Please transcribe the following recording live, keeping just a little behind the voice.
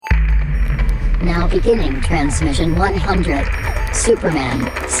Now beginning transmission 100.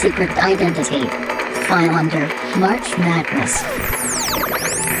 Superman, secret identity. File under March Madness.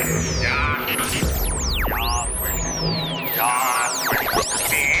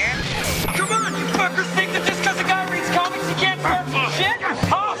 Come on, you fuckers think that just because a guy reads comics he can't start some shit?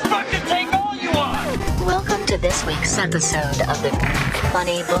 I'll fucking take all you want! Welcome to this week's episode of the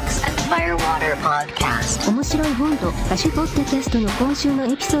Funny Books and Firewater Podcast. 面白い本と歌手ポッドキャストの今週の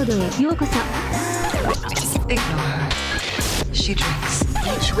エピソードへようこそ。 Ignore her. She drinks.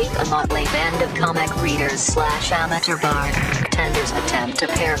 Each week a motley band of comic readers / amateur bartenders attempt to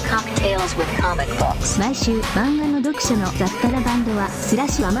pair cocktails with comic books. 毎週漫画の読者の雑多なバンドはスラッ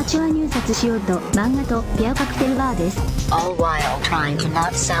シュアマチュア入札しようと漫画とペアカクテルバーです。 All while trying to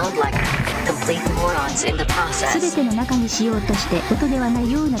not sound like complete morons in the すべ process. ての中にしようとして音ではな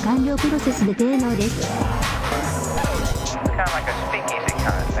いような完了プロセスで低能です。 Kind of like a speakeasy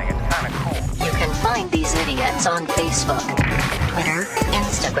kind of thing. It's kind of cool. You can find these idiots on Facebook, Twitter,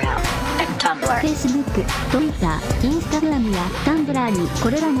 Instagram, and Tumblr. Facebook、Twitter、Instagram や Tumblr に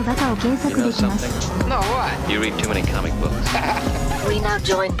これらのバカを検索できます。 No, what? You read too many comic books. We now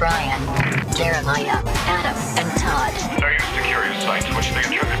join Brian, Jeremiah, Adam, and Todd. They're used to curious sights which they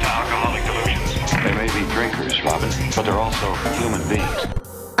attribute to alcoholic delusions. They may be drinkers, Robin, but they're also human beings.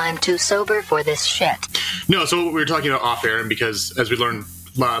 I'm too sober for this shit. No, so we were talking about off air, and because as we learned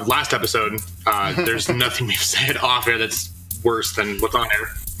last episode, there's nothing we've said off air that's worse than what's on air.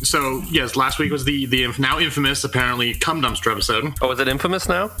 So yes, last week was the now infamous, apparently, cum dumpster episode. Oh, is it infamous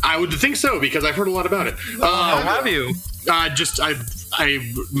now? I would think so because I've heard a lot about it. Have you? I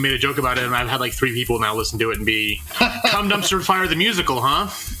made a joke about it, and I've had like 3 people now listen to it and be cum dumpster fire the musical, huh?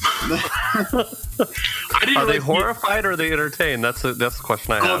 Are they horrified or are they entertained? That's the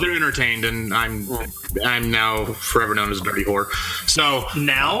question I have. Oh, they're entertained, and I'm now forever known as a dirty whore. So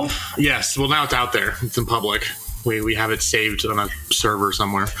Now? yes, well now it's out there. It's in public. We have it saved on a server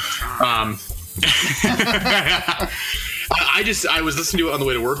somewhere. I was listening to it on the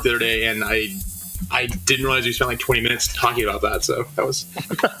way to work the other day, and I didn't realize we spent like 20 minutes talking about that. So that was.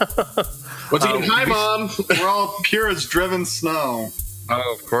 Once again, hi, Mom. We're all pure as driven snow.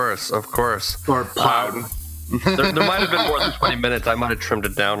 Oh, of course. Or plowed. There might have been more than 20 minutes. I might have trimmed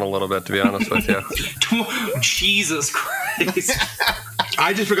it down a little bit, to be honest with you. Jesus Christ.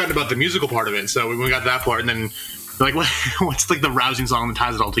 I just forgotten about the musical part of it. So we got that part, and then like, what's like the rousing song that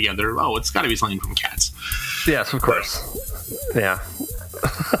ties it all together? Oh, it's got to be something from Cats. Yes, of course. Yeah.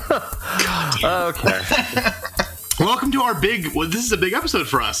 Okay. Welcome to our big. Well, this is a big episode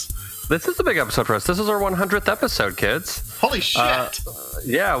for us. This is a big episode for us. This is our 100th episode, kids. Holy shit!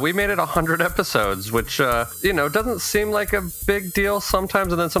 Yeah, we made it 100 episodes, which, doesn't seem like a big deal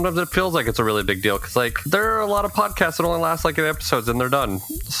sometimes, and then sometimes it feels like it's a really big deal, because, like, there are a lot of podcasts that only last, like, 8 episodes, and they're done.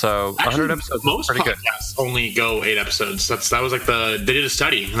 So, Actually, 100 episodes most is pretty podcasts only go 8 episodes. That was, like, they did a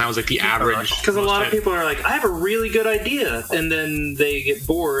study, and that was, like, the average. Because a lot of people are like, I have a really good idea, and then they get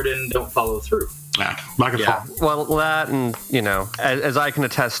bored and don't follow through. Yeah, back and Yeah, forth. well, that and, as I can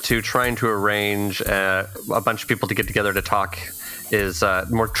attest to, trying to arrange a bunch of people to get together to talk is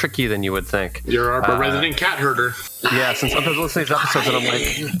more tricky than you would think. You're our resident cat herder. Yes, and sometimes I listen to these episodes and I'm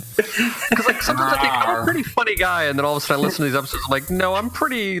like... Because, like, sometimes I think I'm a pretty funny guy, and then all of a sudden I listen to these episodes, I'm like, no, I'm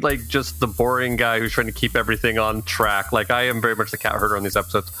pretty, like, just the boring guy who's trying to keep everything on track. Like, I am very much the cat herder on these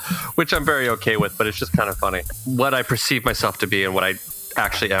episodes, which I'm very okay with, but it's just kind of funny. What I perceive myself to be and what I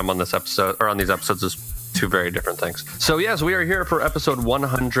actually am on this episode, or on these episodes, is 2 very different things. So yes, we are here for episode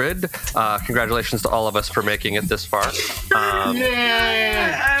 100. Congratulations to all of us for making it this far. If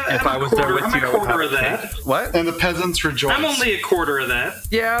I was there with you, I'm a quarter of that. What? And the peasants rejoice. I'm only a quarter of that.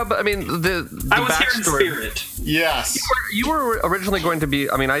 Yeah, but I mean, the I was here in backstory. spirit. Yes. You were originally going to be.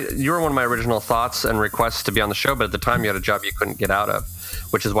 I mean, you were one of my original thoughts and requests to be on the show, but at the time you had a job you couldn't get out of,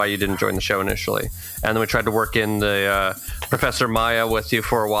 which is why you didn't join the show initially. And then we tried to work in the Professor Maya with you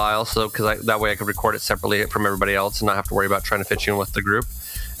for a while, because that way I could record it separately from everybody else and not have to worry about trying to fit you in with the group.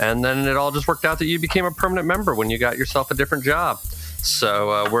 And then it all just worked out that you became a permanent member when you got yourself a different job.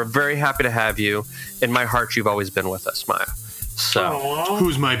 So we're very happy to have you. In my heart, you've always been with us, Maya. So,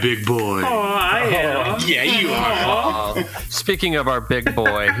 Who's my big boy? Oh, I am. Yeah, you are. speaking of our big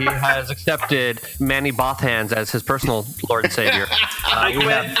boy, he has accepted Manny Bothhands as his personal Lord and Savior. We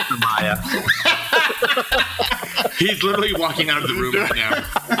have Mr. Maya. He's literally walking out of the room right now.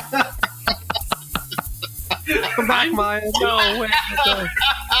 Come back, Maya. No, wait.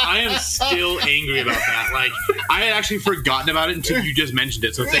 I am still angry about that. Like, I had actually forgotten about it until you just mentioned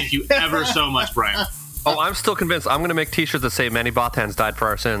it. So thank you ever so much, Brian. Oh, I'm still convinced. I'm going to make T-shirts that say Manny Bothhands died for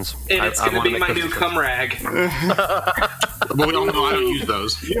our sins. And it's going to be my new cum rag. But we all know I don't use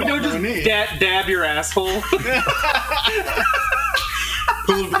those. You don't just dab your asshole.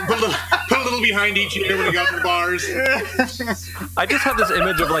 Put a little behind each ear when you go to the bars. I just have this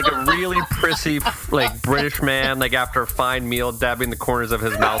image of like a really prissy, like British man, like after a fine meal, dabbing the corners of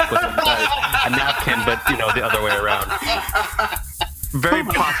his mouth with a napkin, but the other way around. Very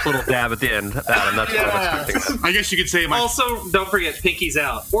posh little dab at the end, Adam. That's what I'm expecting. I guess you could say Also, don't forget pinkies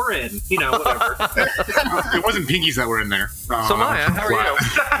out or in, whatever. It wasn't pinkies that were in there. So Maya, how are you?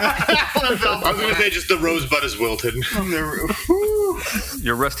 I was going to say just the rosebud is wilted.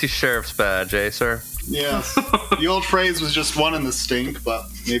 Your rusty sheriff's badge, eh, sir? Yes. The old phrase was just one in the stink, but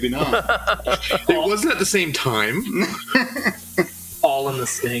maybe not. It wasn't at the same time. All in the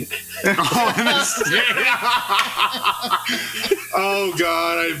stink. Oh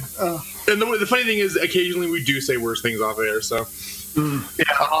God! And the funny thing is, occasionally we do say worse things off air. So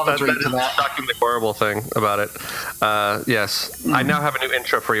that is the shockingly horrible thing about it. Yes, I now have a new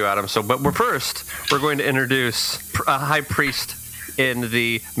intro for you, Adam. But we're going to introduce a high priest in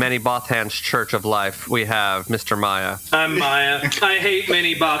the Manny Bothan's Church of Life. We have Mr. Maya. I'm Maya. I hate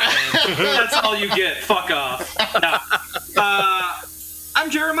Manny Bothan. That's all you get. Fuck off. No. I'm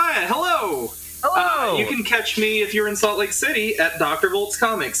Jeremiah. Hello. Hello. You can catch me if you're in Salt Lake City at Dr. Volt's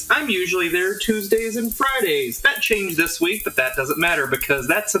Comics. I'm usually there Tuesdays and Fridays. That changed this week, but that doesn't matter because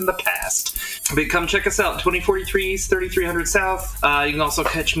that's in the past. But come check us out, 2043 East, 3300 South. You can also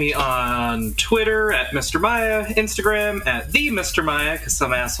catch me on Twitter at Mr. Maya, Instagram at the Mr. Maya, because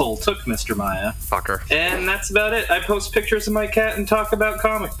some asshole took Mr. Maya. Fucker. And that's about it. I post pictures of my cat and talk about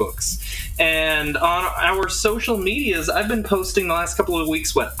comic books. And on our social medias, I've been posting the last couple of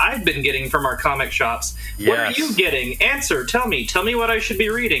weeks what I've been getting from our comic shops. Yes. What are you getting? Answer. Tell me what I should be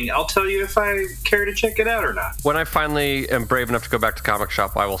reading. I'll tell you if I care to check it out or not. When I finally am brave enough to go back to comic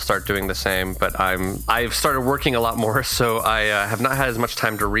shop, I will start doing the same. But I've started working a lot more, so I have not had as much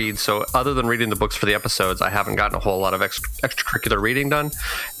time to read. So other than reading the books for the episodes, I haven't gotten a whole lot of extracurricular reading done.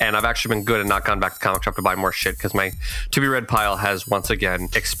 And I've actually been good and not gone back to comic shop to buy more shit because my to-be-read pile has once again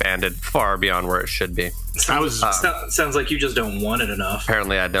expanded far beyond where it should be. Sounds like you just don't want it enough.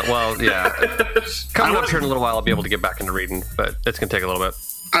 Apparently I don't. Well, yeah. Coming up here in a little while, I'll be able to get back into reading, but it's going to take a little bit.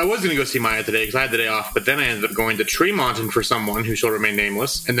 I was going to go see Maya today because I had the day off, but then I ended up going to Tremonton for someone who shall remain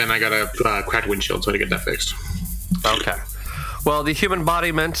nameless, and then I got a cracked windshield, so I had to get that fixed. Okay. Well, the human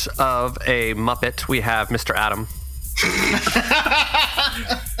embodiment of a Muppet, we have Mr. Adam.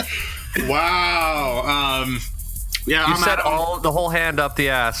 Wow. Yeah, you said the whole hand up the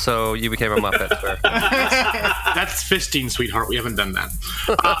ass, so you became a Muppet, sir. That's fisting, sweetheart. We haven't done that.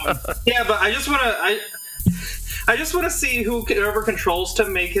 Yeah, but I just want to see whoever controls to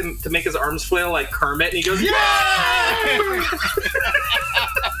make his arms flail like Kermit, and he goes, yeah!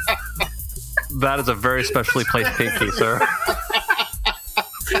 That is a very specially placed pinky, sir.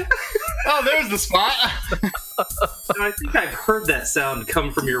 Oh, there's the spot. I think I've heard that sound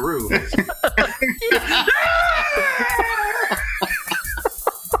come from your room.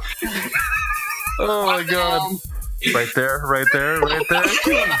 Oh my God. Right there.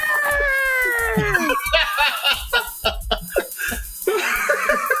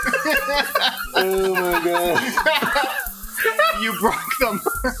 Oh my God. You broke them.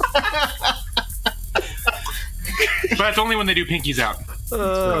 But that's only when they do pinkies out.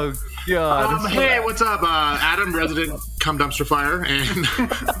 Oh God. Hey, what's up? Adam, resident Cum Dumpster Fire, and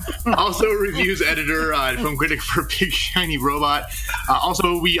also reviews editor and film critic for Big Shiny Robot.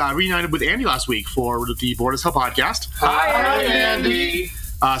 Also, we reunited with Andy last week for the Bored as Hell podcast. Hi, Andy.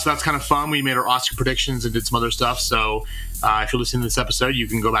 So that's kind of fun. We made our Oscar predictions and did some other stuff. So if you're listening to this episode, you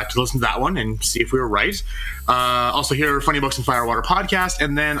can go back to listen to that one and see if we were right. Also, hear Funny Books and Firewater podcast.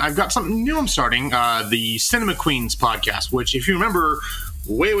 And then I've got something new I'm starting, the Cinema Queens podcast, which, if you remember,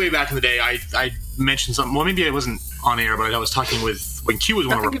 way back in the day, I mentioned something. Well, maybe I wasn't on air, but I was talking with when Q was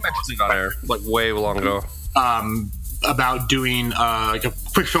one of our. I think you mentioned it on air, like way long ago. About doing like a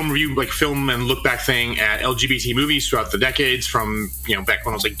quick film review, like film and look back thing at LGBT movies throughout the decades, from back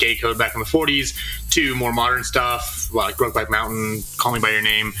when it was like Gay Code back in the 40s to more modern stuff like Brokeback Mountain, Call Me by Your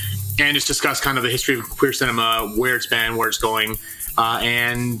Name, and just discuss kind of the history of queer cinema, where it's been, where it's going.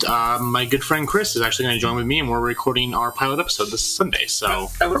 And my good friend Chris is actually going to join with me, and we're recording our pilot episode this Sunday. So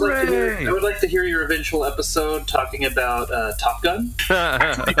I would like to hear your eventual episode talking about Top Gun.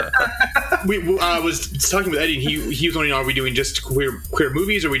 I was talking with Eddie, and he was wondering, are we doing just queer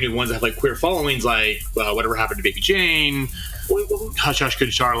movies, or are we doing ones that have like queer followings, like Whatever Happened to Baby Jane, Hush Hush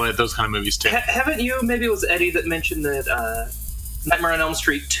Good Charlotte, those kind of movies too. Haven't you? Maybe it was Eddie that mentioned that Nightmare on Elm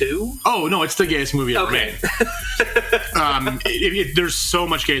Street 2? Oh, no, it's the gayest movie ever made. There's so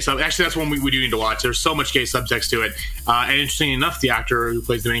much gay stuff. Actually, that's one we do need to watch. There's so much gay subtext to it. And interestingly enough, the actor who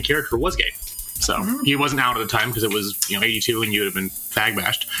plays the main character was gay. So he wasn't out at the time because it was 82 and you would have been fag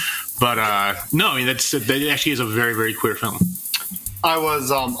bashed. But no, I mean, that actually is a very, very queer film. I was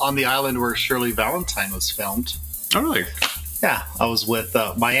on the island where Shirley Valentine was filmed. Oh, really? Yeah, I was with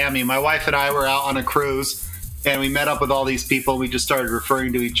Miami. My wife and I were out on a cruise, and we met up with all these people. We just started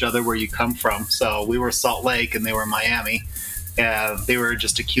referring to each other where you come from. So we were Salt Lake, and they were Miami. And they were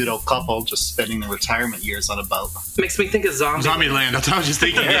just a cute old couple just spending their retirement years on a boat. Makes me think of Zombieland. That's what I was just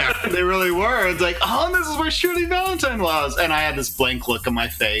thinking, yeah. They really were. It's like, oh, this is where Shirley Valentine was. And I had this blank look on my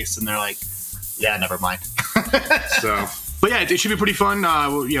face, and they're like, yeah, never mind. So... But yeah, it should be pretty fun.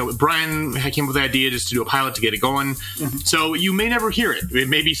 Brian came up with the idea just to do a pilot to get it going. Mm-hmm. So you may never hear it. It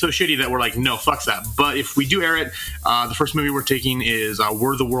may be so shitty that we're like, no, fuck that. But if we do air it, the first movie we're taking is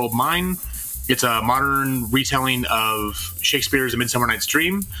Were the World Mine? It's a modern retelling of Shakespeare's A Midsummer Night's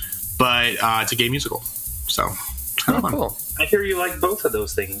Dream, but it's a gay musical. So it's kind of fun. Cool. I hear you like both of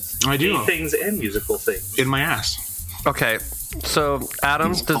those things. I do. Gay things and musical things. In my ass. Okay, so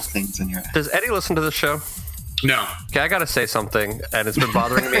Adam, does Eddie listen to the show? No. Okay, I gotta say something, and it's been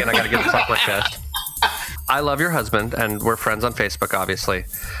bothering me, and I gotta get this off my chest. I love your husband, and we're friends on Facebook, obviously.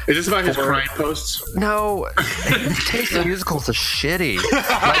 Is this about his crying posts? No, his taste in musicals is shitty.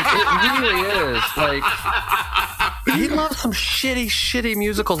 Like, it really is. Like, he loves some shitty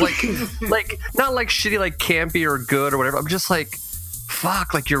musicals. Like not like shitty, like campy or good or whatever. I'm just like,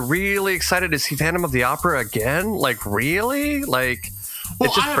 fuck, like, you're really excited to see Phantom of the Opera again? Like, really? Like... Well,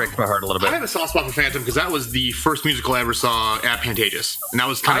 it just breaks my heart a little bit. I have a soft spot for Phantom because that was the first musical I ever saw at Pantages. And that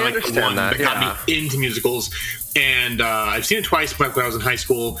was kind of like the one that got me into musicals. And I've seen it twice when I was in high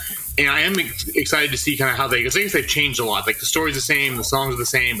school. And I am excited to see kind of how because I guess they've changed a lot. Like, the story's the same, the songs are the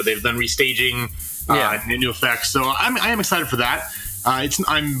same, but they've done restaging and new effects. So I am excited for that.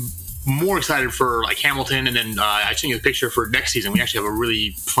 I'm more excited for like Hamilton, and then I sent you a picture for next season. We actually have a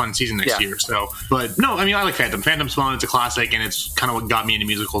really fun season next year. So, but no, I mean, I like Phantom. Phantom's fun. It's a classic, and it's kind of what got me into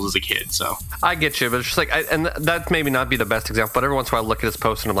musicals as a kid. So I get you, but it's just like, and that maybe not be the best example, but every once in a while I look at his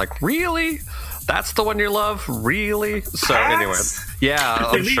post and I'm like, really? That's the one you love? Really? So anyway, yeah,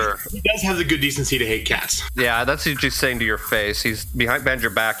 I'm sure. He does have the good decency to hate cats. Yeah, that's what he's saying to your face. He's behind your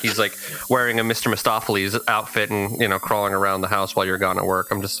back. He's like wearing a Mr. Mistopheles outfit and, crawling around the house while you're gone at work.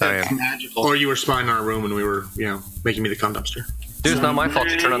 I'm just saying. That's magical. Or you were spying on our room when we were, making me the cum dumpster. Dude, it's not my fault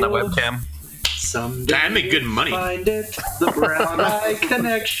to turn on that webcam. Someday I make good money. Find it, the brown eye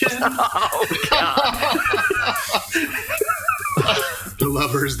connection. Oh, God. The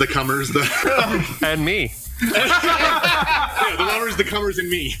lovers, the comers, and me. Yeah, the lovers, the comers, and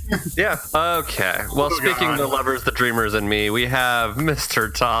me. Yeah. Okay. Well, speaking of the lovers, the dreamers, and me, we have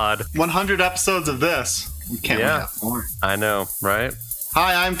Mr. Todd. 100 episodes of this. We can't wait more. I know, right?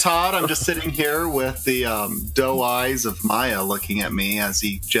 Hi, I'm Todd. I'm just sitting here with the doe eyes of Maya looking at me as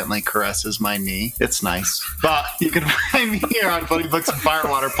he gently caresses my knee. It's nice. But you can find me here on Funny Books and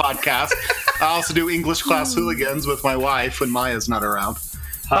Firewater podcast. I also do English Class Hooligans with my wife when Maya's not around.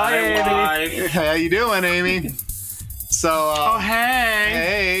 Hi, Amy. Hey, how you doing, Amy? So,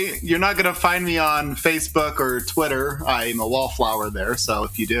 hey, you're not going to find me on Facebook or Twitter. I'm a wallflower there, so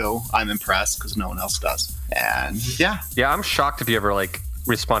if you do, I'm impressed because no one else does. And yeah, I'm shocked if you ever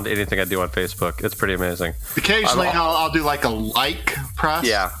respond to anything I do on Facebook. It's pretty amazing. Occasionally, I'll do like a like press.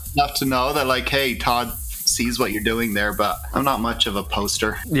 Yeah, enough to know that hey, Todd sees what you're doing there, but I'm not much of a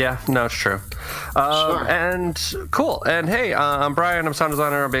poster. Yeah, no, it's true. Sure. And cool. And hey, I'm Brian. I'm sound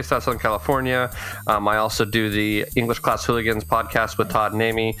designer. I'm based out of Southern California. I also do the English Class Hooligans podcast with Todd and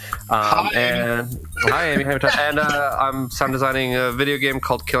Amy. Hi, Amy. Hi, Todd. And I'm sound designing a video game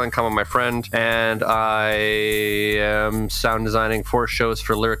called Killing Come with My Friend. And I am sound designing 4 shows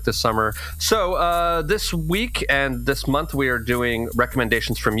for Lyric this summer. So this week and this month, we are doing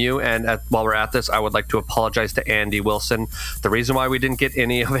recommendations from you. And while we're at this, I would like to apologize to Andy Wilson. The reason why we didn't get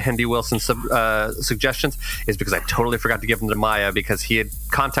any of Andy Wilson's suggestions is because I totally forgot to give them to Maya because he had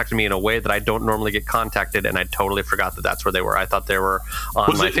contacted me in a way that I don't normally get contacted, and I totally forgot that that's where they were. I thought they were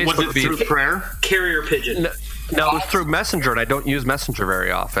on my Facebook feed. Was it through prayer? Carrier pigeon. No, it was through Messenger, and I don't use Messenger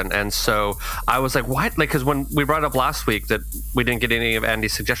very often. And so I was like, what? Because when we brought up last week that we didn't get any of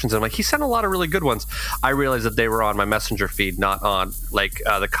Andy's suggestions, I'm like, he sent a lot of really good ones. I realized that they were on my Messenger feed, not on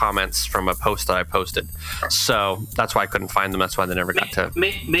the comments from a post that I posted. So that's why I couldn't find them. That's why they never got to.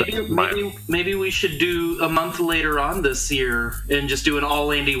 Maybe we should do a month later on this year and just do an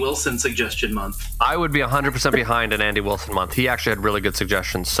all Andy Wilson suggestion month. I would be 100% behind an Andy Wilson month. He actually had really good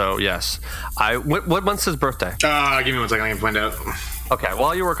suggestions. So yes, what month's his birthday? Give me 1 second. I can find out. Okay,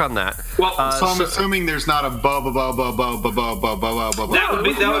 while you work on that. Well, So I'm assuming there's not a bo. That would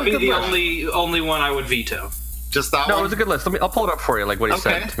be the only one I would veto. Just that No, one? it was a good list. I'll pull it up for you, like what he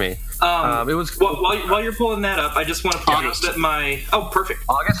said to me. It was While you're pulling that up, I just want to point out that perfect.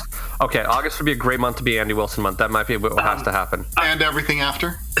 August. Okay, August would be a great month to be Andy Wilson month. That might be what has to happen. And everything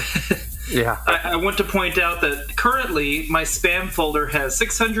after? Yeah. I want to point out that currently my spam folder has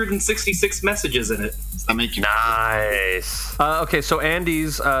 666 messages in it. Does that make you Nice. Okay, so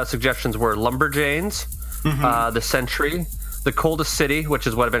Andy's suggestions were Lumberjanes, The Sentry, The Coldest City, which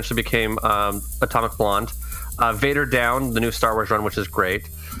is what eventually became Atomic Blonde, Vader Down, the new Star Wars run, which is great,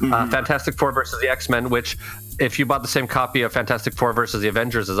 Fantastic Four versus the X-Men, which if you bought the same copy of Fantastic Four versus the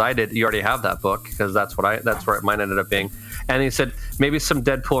Avengers as I did, you already have that book, because that's where mine ended up being. And he said maybe some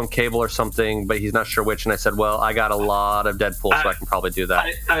Deadpool and Cable or something, but he's not sure which. And I said, well, I got a lot of Deadpool, so I can probably do that.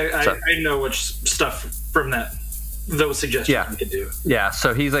 I know which stuff from those suggestions we could do. Yeah,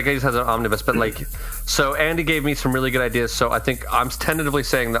 so he just has an omnibus, but so Andy gave me some really good ideas. So I think I'm tentatively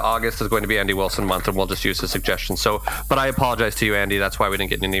saying that August is going to be Andy Wilson month, and we'll just use his suggestions. So, but I apologize to you, Andy. That's why we didn't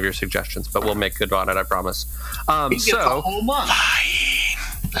get any of your suggestions, but we'll make good on it. I promise. He gets a whole month.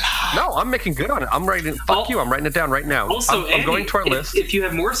 No, I'm making good on it. I'm writing. Fuck you. I'm writing it down right now. Also, I'm going to our list. If you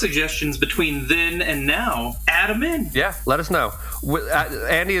have more suggestions between then and now, add them in. Yeah, let us know.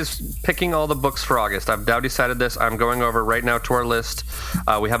 Andy is picking all the books for August. I've now decided this. I'm going over right now to our list.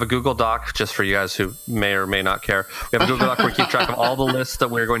 We have a Google Doc, just for you guys who may or may not care. We have a Google Doc where we keep track of all the lists that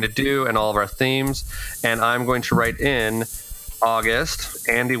we're going to do and all of our themes. And I'm going to write in August,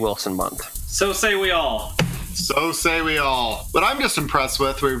 Andy Wilson month. So say we all. So say we all. What I'm just impressed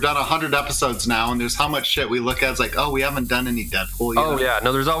with, we've done 100 episodes now, and there's how much shit we look at. It's like, oh, we haven't done any Deadpool yet. Oh, yeah.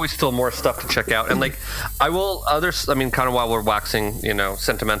 No, there's always still more stuff to check out. And, kind of while we're waxing,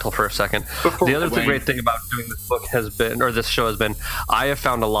 sentimental for a second, the other great thing about doing this book this show has been, I have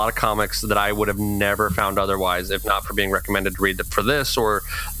found a lot of comics that I would have never found otherwise, if not for being recommended to read for this, or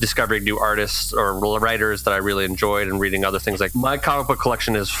discovering new artists or writers that I really enjoyed, and reading other things. Like, my comic book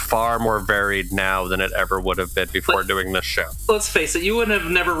collection is far more varied now than it ever would have been before doing this show. Let's face it, you would have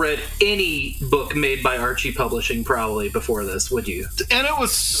never read any book made by Archie Publishing probably before this, would you? And it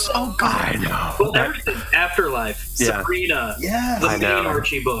was so good. I know. Well, everything. Afterlife, Sabrina, the main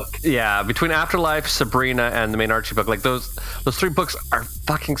Archie book. Yeah, between Afterlife, Sabrina, and the main Archie book, those three books are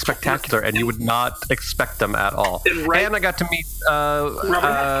fucking spectacular, and you would not expect them at all. And I got to meet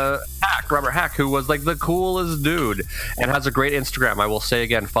Robert Hack, who was the coolest dude, and has a great Instagram. I will say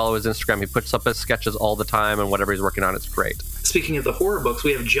again, follow his Instagram. He puts up his sketches all the time, and whatever he's working on, it's great. Speaking of the horror books,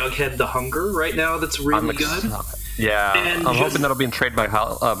 we have Jughead the Hunger right now that's really good. Yeah, and I'm hoping that'll be in trade by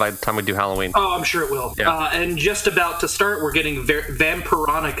the time we do Halloween. Oh, I'm sure it will. Yeah. And just about to start, we're getting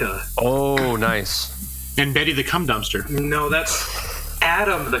Vampironica. Oh, nice. And Betty the Cum Dumpster. No, that's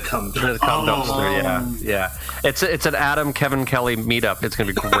Adam the Cum Dumpster. The Cum Dumpster, yeah. It's an Adam Kevin Kelly meetup. It's going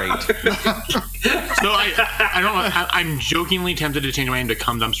to be great. So I don't know. I'm jokingly tempted to change my name to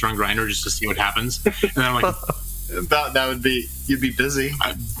Cum Dumpster on Grindr just to see what happens. And then I'm like, that would be, you'd be busy.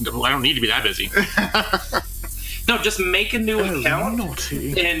 I don't need to be that busy. No, just make a new account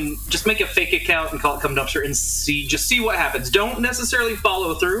and just make a fake account and call it Cum Dumpster and see what happens. Don't necessarily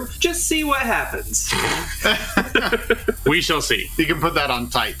follow through. Just see what happens. We shall see. You can put that on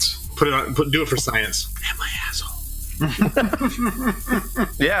tights. Do it for science. And my asshole.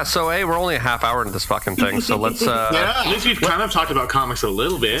 Yeah, so we're only a half hour into this fucking thing, so let's at least we've kind of talked about comics a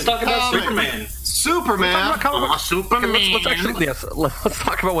little bit. Let's talk about Superman. Superman. Superman. Let's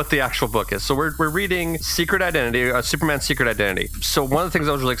talk about what the actual book is. So we're reading Secret Identity, Superman's Secret Identity. So one of the things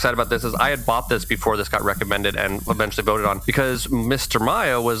I was really excited about this is I had bought this before this got recommended and eventually voted on, because Mr.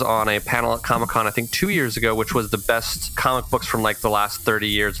 Maya was on a panel at Comic-Con, I think 2 years ago, which was the best comic books from the last 30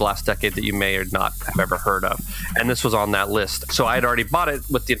 years, the last decade that you may or not have ever heard of. And this was on that list. So I had already bought it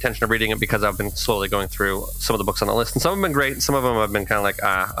with the intention of reading it, because I've been slowly going through some of the books on the list. And some have been great, and some of them have been kind of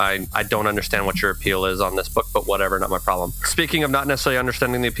I don't understand what your appeal is on this book, but whatever, not my problem. Speaking of not necessarily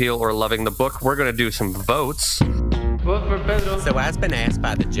understanding the appeal or loving the book, we're going to do some votes. Vote for Pedro. So I've been asked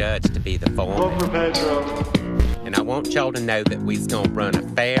by the judge to be the foreman. Vote for Pedro. And I want y'all to know that we's going to run a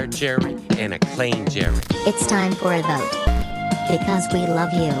fair jury and a clean jury. It's time for a vote. Because we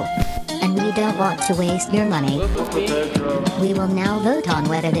love you. And we don't want to waste your money. We will now vote on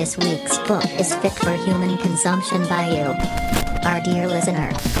whether this week's book is fit for human consumption by you, our dear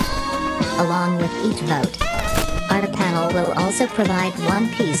listener. Along with each vote, our panel will also provide one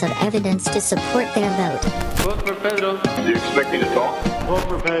piece of evidence to support their vote. Vote for Pedro. Do you expect me to talk? Vote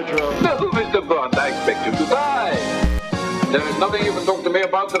for Pedro. No, Mr. Bond, I expect you to die. There is nothing you can talk to me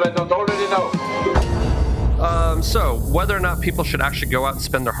about that I don't already know. So, whether or not people should actually go out and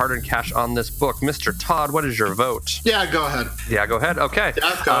spend their hard-earned cash on this book, Mr. Todd, what is your vote? Yeah, go ahead. Yeah, go ahead. Okay.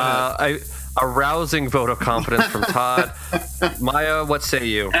 Yeah, go ahead. A rousing vote of confidence from Todd. Maya, what say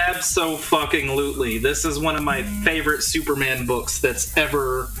you? Abso-fucking-lutely. This is one of my favorite Superman books that's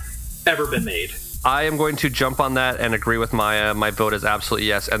ever been made. I am going to jump on that and agree with Maya. My vote is absolutely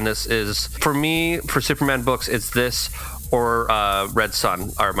yes. And this is, for me, for Superman books, it's this or Red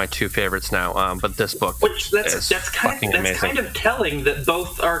Sun are my two favorites now. But this book that's kind of telling that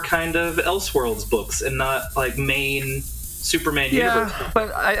both are kind of Elseworlds books and not like main Superman universe. Yeah,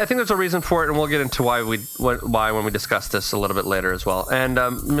 but I think there's a reason for it, and we'll get into why when we discuss this a little bit later as well. And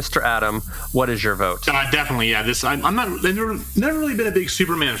Mr. Adam, what is your vote? Definitely, yeah. I'm never really been a big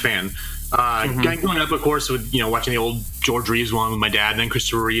Superman fan. Growing up, of course, with watching the old George Reeves one with my dad, and then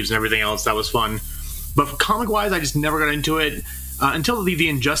Christopher Reeves and everything else. That was fun. But comic-wise, I just never got into it until the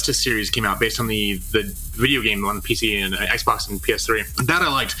Injustice series came out, based on the video game on PC and Xbox and PS3. That I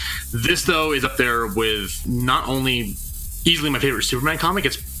liked. This though is up there with not only easily my favorite Superman comic.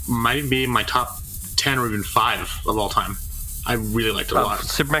 It might be my top 10 or even 5 of all time. I really liked it a lot.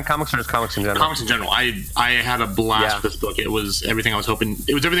 Superman comics or just comics in general? Comics in general. I had a blast with this book. It was everything I was hoping.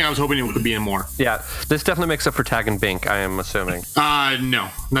 It was everything I was hoping it would be and more. Yeah, this definitely makes up for Tag and Bink, I am assuming.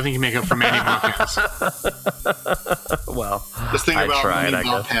 No, nothing can make up for Manny Buckhands. Well, just think about Manny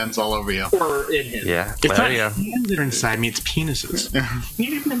Buckhands all over you. Or in him. Yeah, it's not hands that are inside me. It's penises.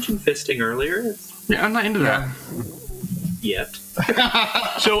 You did mention fisting earlier. Yeah, I'm not into that. Yet.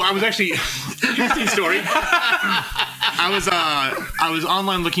 So I was actually interesting story. I was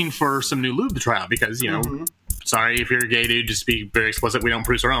online looking for some new lube to try out because sorry if you're a gay dude, just be very explicit. We don't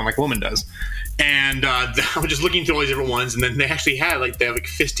produce our own like a woman does. And I was just looking through all these different ones, and then they actually had they have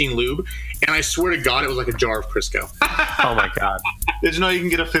fisting lube, and I swear to God, it was like a jar of Crisco. Oh my God! Did you know you can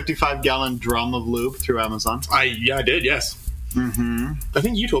get a 55-gallon drum of lube through Amazon? I did. Yes. Mm-hmm. I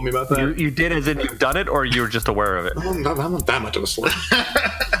think you told me about that. You did, as in you've done it, or you were just aware of it? I'm not that much of a slut.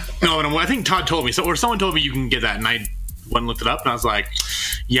 No, I think Todd told me, or someone told me you can get that, and I went and looked it up, and I was like,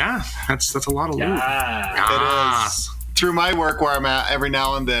 yeah, that's a lot of lube. It is. Through my work where I'm at, every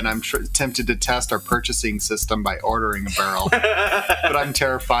now and then I'm tempted to test our purchasing system by ordering a barrel, but I'm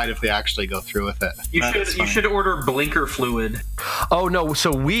terrified if we actually go through with it. You should order blinker fluid. Oh no!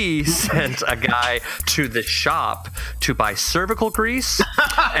 So we sent a guy to the shop to buy cervical grease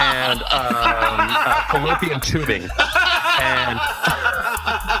and fallopian tubing, and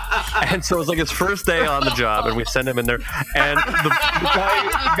so it was like his first day on the job, and we sent him in there, and the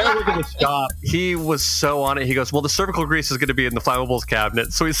guy working the shop, he was so on it. He goes, "Well, the cervical grease is going to be in the flammables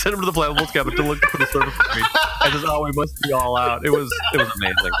cabinet," so we sent him to the flammables cabinet to look for the cervical grease. I just, we must be all out. It was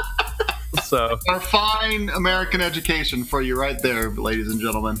amazing. So our fine American education for you right there, ladies and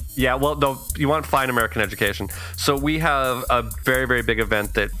gentlemen. Yeah, well, no, you want fine American education. So we have a very, very big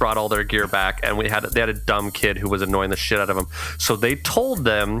event that brought all their gear back, and they had a dumb kid who was annoying the shit out of them. So they told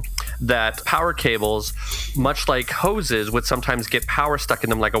them that power cables, much like hoses, would sometimes get power stuck in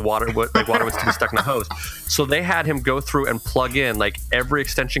them, like water would be stuck in a hose. So they had him go through and plug in every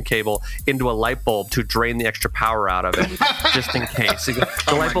extension cable into a light bulb to drain the extra power out of it, just in case.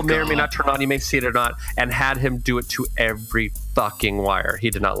 The light bulb may or may not turn on, you may see it or not, and had him do it to every fucking wire. He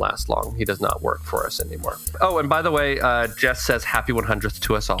did not last long. He does not work for us anymore. Oh, and by the way, Jess says happy 100th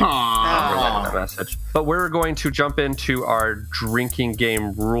to us all. Aww. That message. But we're going to jump into our drinking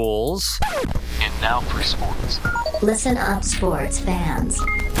game rules. And now for sports. Listen up, sports fans.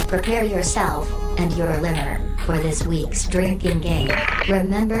 Prepare yourself and your liver for this week's drinking game.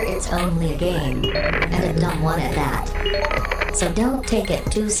 Remember, it's only a game, and a dumb one at that. So don't take it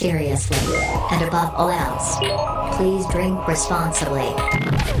too seriously, and above all else, please drink responsibly.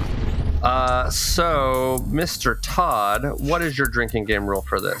 So, Mr. Todd, what is your drinking game rule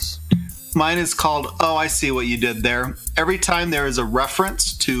for this? Mine is called Oh, I See What You Did There. Every time there is a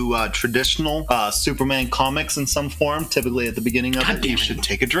reference to traditional Superman comics in some form, typically at the beginning of it, you should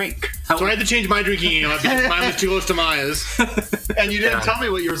take a drink. So I had to change my drinking game up because mine was too close to Maya's. And you didn't tell me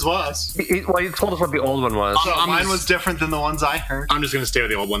what yours was. Well, you told us what the old one was. So mine was different than the ones I heard. I'm just going to stay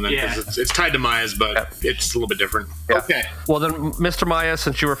with the old one then, because it's tied to Maya's, but it's a little bit different. Yeah. Okay. Well, then, Mr. Maya,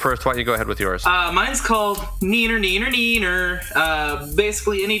 since you were first, why don't you go ahead with yours? Mine's called Neener, Neener, Neener.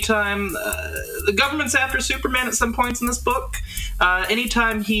 Basically, anytime the government's after Superman at some points in this book,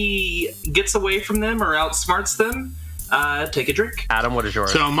 anytime he gets away from them or outsmarts them, take a drink. Adam, what is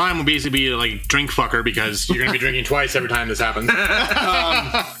yours? So mine will basically be like drink fucker, because you're going to be drinking twice every time this happens.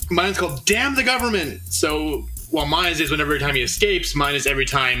 Mine's called Damn the Government. So while mine is whenever every time he escapes, mine is every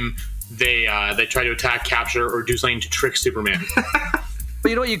time they try to attack, capture, or do something to trick Superman. But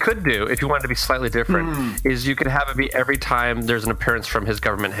you know what you could do if you wanted to be slightly different is you could have it be every time there's an appearance from his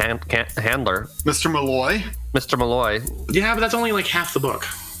government handler, Mr. Malloy. Mr. Malloy. Yeah, but that's only like half the book.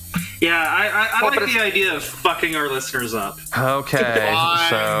 Yeah, I like the idea of fucking our listeners up. Okay,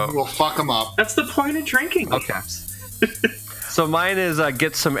 so we'll fuck them up. That's the point of drinking. Okay. So mine is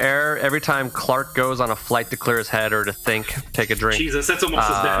get some air every time Clark goes on a flight to clear his head or to think, take a drink. Jesus, that's almost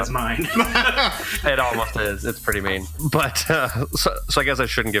as bad as mine. It almost is. It's pretty mean. But so I guess I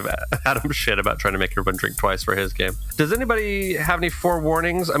shouldn't give Adam shit about trying to make everyone drink twice for his game. Does anybody have any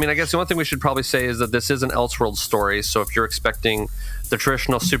forewarnings? I mean, I guess the one thing we should probably say is that this is an Elseworld story. So if you're expecting the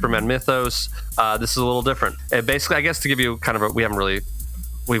traditional Superman mythos, this is a little different. Basically, I guess to give you kind of we haven't really.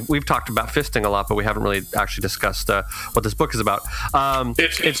 We've talked about fisting a lot, but we haven't really actually discussed what this book is about.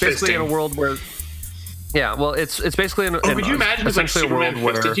 It's basically in a world where, yeah, well, it's basically in. Could you imagine if like Superman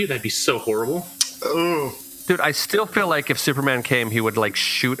fisted you? That'd be so horrible. Oh, dude, I still feel like if Superman came, he would like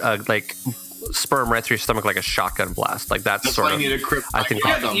shoot a sperm right through your stomach like a shotgun blast. Like that's sort of. I think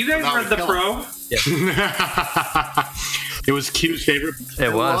you guys read The Pro? Yeah. It was Q's favorite.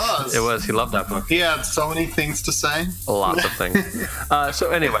 It was. He loved that book. He had so many things to say. Lots of things.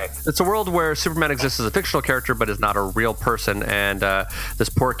 So anyway, it's a world where Superman exists as a fictional character, but is not a real person. And this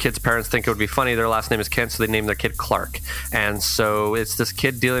poor kid's parents think it would be funny. Their last name is Kent, so they name their kid Clark. And so it's this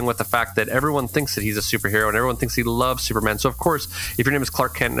kid dealing with the fact that everyone thinks that he's a superhero, and everyone thinks he loves Superman. So of course, if your name is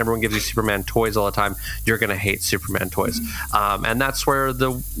Clark Kent and everyone gives you Superman toys all the time, you're going to hate Superman toys. And that's where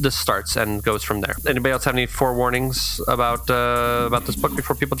this starts and goes from there. Anybody else have any forewarnings about this book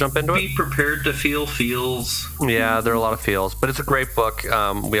before people jump into it? Be prepared to feel feels. Yeah, there are a lot of feels, but it's a great book.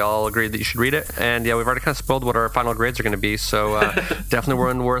 We all agreed that you should read it, and yeah, we've already kind of spoiled what our final grades are going to be, so definitely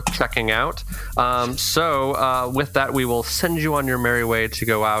one worth checking out. So with that, we will send you on your merry way to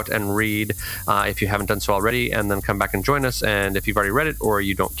go out and read if you haven't done so already, and then come back and join us. And if you've already read it or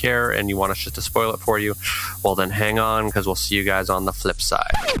you don't care and you want us just to spoil it for you, well then hang on, because we'll see you guys on the flip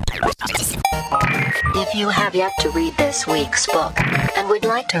side. If you have yet to read this week's book and would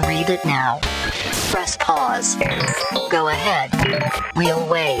like to read it now, press pause. Go ahead. We'll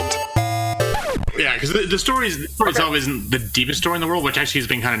wait. Yeah, because the story itself isn't the deepest story in the world, which actually has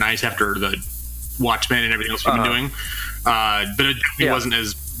been kind of nice after the Watchmen and everything else we've been doing. But it definitely wasn't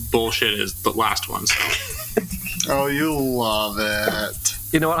as bullshit as the last one. So. Oh, you love it.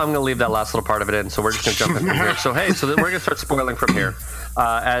 You know what? I'm going to leave that last little part of it in, so we're just going to jump in from here. So, hey, we're going to start spoiling from here.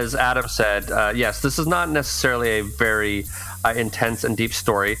 As Adam said, yes, this is not necessarily a very intense and deep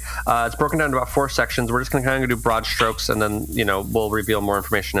story. It's broken down into about 4 sections. We're just going to kind of do broad strokes, and then, we'll reveal more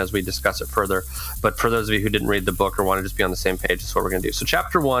information as we discuss it further. But for those of you who didn't read the book or want to just be on the same page, that's what we're going to do. So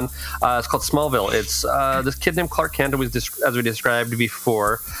chapter 1 is called Smallville. It's this kid named Clark Kent, as we described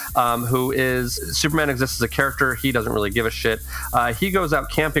before, who is Superman exists as a character. He doesn't really give a shit. He goes out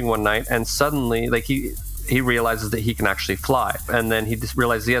camping one night, and suddenly, he realizes that he can actually fly, and then he just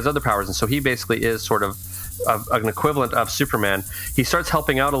realizes he has other powers, and so he basically is sort of an equivalent of Superman. He starts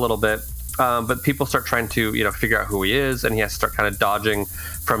helping out a little bit, but people start trying to figure out who he is, and he has to start kind of dodging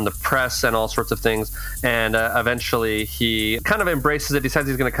from the press and all sorts of things. And eventually he kind of embraces it, decides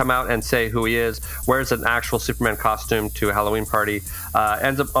he's going to come out and say who he is, wears an actual Superman costume to a Halloween party,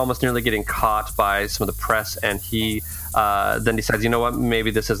 ends up almost nearly getting caught by some of the press, and he then decides, you know what, maybe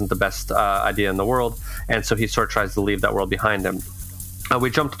this isn't the best idea in the world, and so he sort of tries to leave that world behind him. We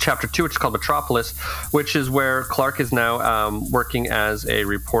jump to chapter 2, which is called Metropolis, which is where Clark is now working as a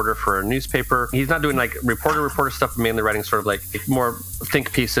reporter for a newspaper. He's not doing like reporter stuff, but mainly writing sort of like more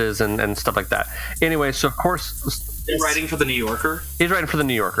think pieces and stuff like that. Anyway, so of course... He's writing for the New Yorker? He's writing for the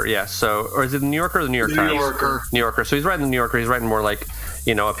New Yorker, yeah. So, or is it the New Yorker or the New York Times? New Yorker. So he's writing the New Yorker. He's writing more like,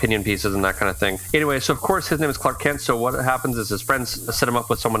 opinion pieces and that kind of thing. Anyway, so of course his name is Clark Kent. So what happens is his friends set him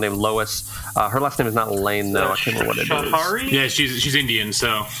up with someone named Lois. Her last name is not Lane, though. I can't remember what it is. Shahari? Yeah, she's Indian,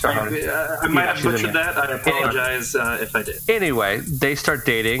 so... I might have butchered that. I apologize if I did. Anyway, they start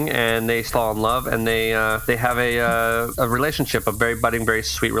dating, and they fall in love, and they have a relationship, a very budding, very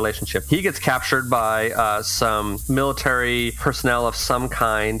sweet relationship. He gets captured by some military personnel of some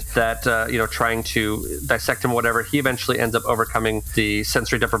kind that, trying to dissect him, whatever. He eventually ends up overcoming the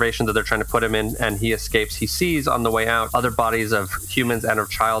sensory deprivation that they're trying to put him in, and he escapes. He sees on the way out other bodies of humans and of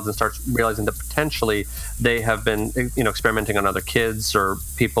childs, and starts realizing that potentially they have been experimenting on other kids or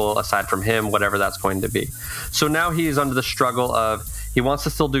people aside from him, whatever that's going to be. So now he's under the struggle of, he wants to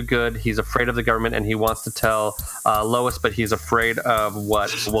still do good, he's afraid of the government, and he wants to tell Lois, but he's afraid of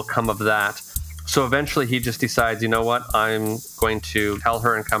what will come of that. So eventually he just decides, you know what, I'm going to tell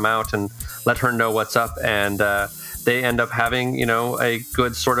her and come out and let her know what's up, and they end up having, a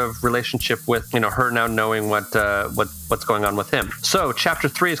good sort of relationship with, her now knowing what what's going on with him. So chapter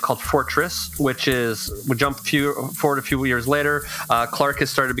 3 is called Fortress, which is, we jump forward a few years later. Clark has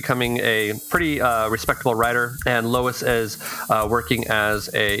started becoming a pretty respectable writer, and Lois is working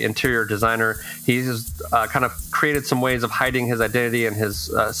as a interior designer. He's kind of created some ways of hiding his identity and his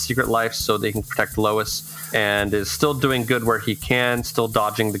secret life so they can protect Lois, and is still doing good where he can, still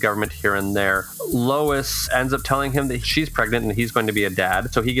dodging the government here and there. Lois ends up telling him that she's pregnant and he's going to be a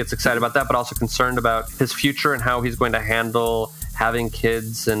dad, so he gets excited about that, but also concerned about his future and how he's going to handle having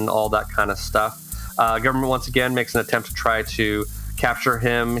kids and all that kind of stuff. Government once again makes an attempt to try to capture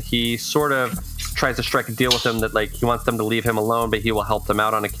him. He sort of tries to strike a deal with them that, like, he wants them to leave him alone, but he will help them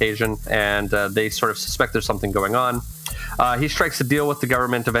out on occasion, and they sort of suspect there's something going on. He strikes a deal with the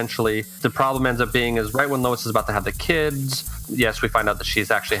government eventually. The problem ends up being is right when Lois is about to have the kids, yes, we find out that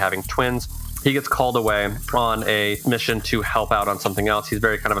she's actually having twins. He gets called away on a mission to help out on something else. He's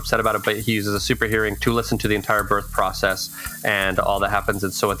very kind of upset about it, but he uses a super hearing to listen to the entire birth process and all that happens.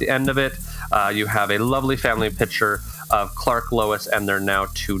 And so at the end of it, you have a lovely family picture of Clark, Lois, and their now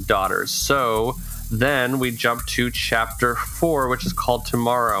 2 daughters. So then we jump to chapter 4, which is called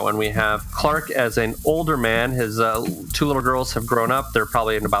Tomorrow, and we have Clark as an older man. His 2 little girls have grown up. They're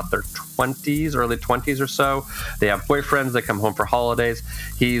probably in about their 20s, early 20s or so. They have boyfriends. They come home for holidays.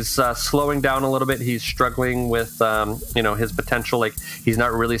 He's slowing down a little bit. He's struggling with, his potential. Like, he's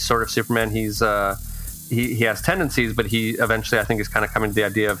not really sort of Superman. He's he has tendencies, but he eventually, I think, is kind of coming to the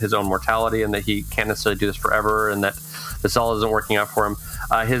idea of his own mortality and that he can't necessarily do this forever and that this all isn't working out for him.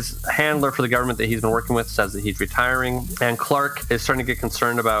 His handler for the government that he's been working with says that he's retiring, and Clark is starting to get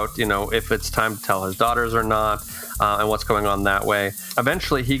concerned about, if it's time to tell his daughters or not, and what's going on that way.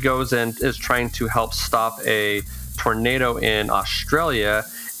 Eventually, he goes and is trying to help stop a tornado in Australia,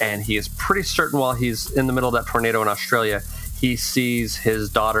 and he is pretty certain while he's in the middle of that tornado in Australia, he sees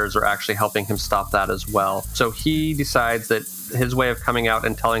his daughters are actually helping him stop that as well. So he decides that his way of coming out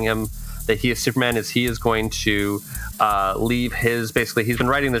and telling him that he is Superman is he is going to leave his, basically, he's been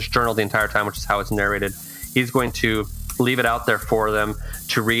writing this journal the entire time, which is how it's narrated. He's going to leave it out there for them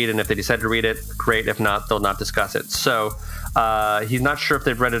to read, and if they decide to read it, great. If not, they'll not discuss it. So he's not sure if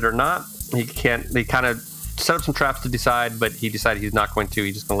they've read it or not. He kind of set up some traps to decide, but he decided he's not going to.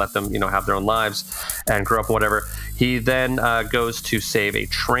 He's just going to let them, have their own lives and grow up and whatever. He then goes to save a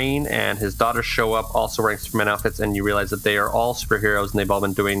train, and his daughters show up also wearing Superman outfits, and you realize that they are all superheroes, and they've all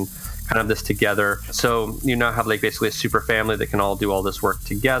been doing kind of this together. So you now have basically a super family that can all do all this work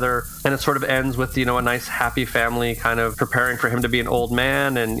together. And it sort of ends with, a nice happy family kind of preparing for him to be an old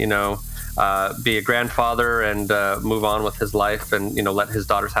man and, be a grandfather and move on with his life and, let his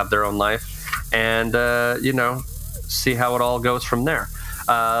daughters have their own life and, see how it all goes from there.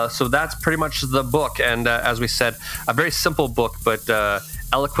 So that's pretty much the book. And as we said, a very simple book, but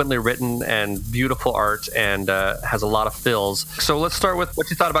eloquently written and beautiful art and has a lot of fills. So let's start with what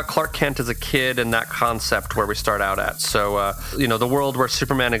you thought about Clark Kent as a kid and that concept where we start out at. So, the world where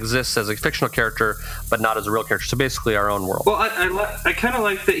Superman exists as a fictional character, but not as a real character. So basically our own world. Well, I kind of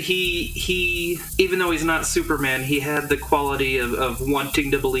like that he, even though he's not Superman, he had the quality of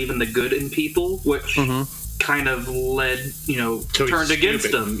wanting to believe in the good in people, which... Mm-hmm. kind of led, turned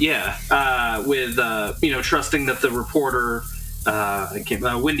against him. Yeah. With, trusting that the reporter,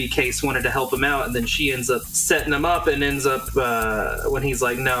 Wendy Case wanted to help him out, and then she ends up setting him up and ends up, when he's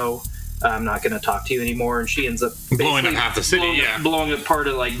like, no, I'm not going to talk to you anymore, and she ends up blowing up half the city, blowing up part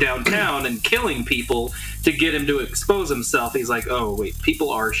of downtown and killing people to get him to expose himself. He's like, oh wait,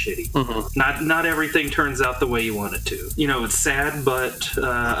 people are shitty. Mm-hmm. Not everything turns out the way you want it to. It's sad, but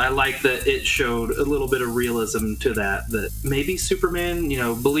I like that it showed a little bit of realism to that maybe Superman,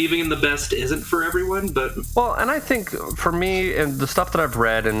 believing in the best isn't for everyone, but well, and I think for me and the stuff that I've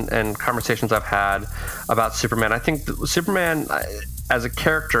read and conversations I've had about Superman, I think Superman as a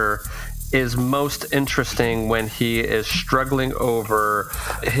character is most interesting when he is struggling over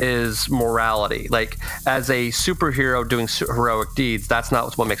his morality. Like, as a superhero doing heroic deeds, that's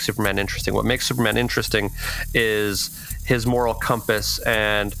not what makes Superman interesting. What makes Superman interesting is his moral compass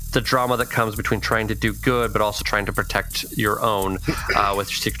and the drama that comes between trying to do good but also trying to protect your own with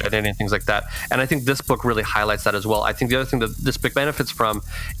your secret identity and things like that. And I think this book really highlights that as well. I think the other thing that this book benefits from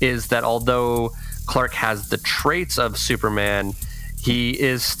is that although Clark has the traits of Superman, he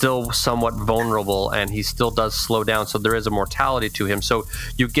is still somewhat vulnerable and he still does slow down. So there is a mortality to him. So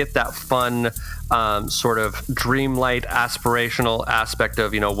you get that fun sort of dreamlight aspirational aspect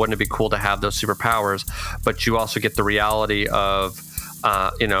of, wouldn't it be cool to have those superpowers? But you also get the reality of,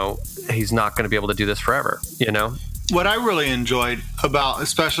 he's not going to be able to do this forever, What I really enjoyed about,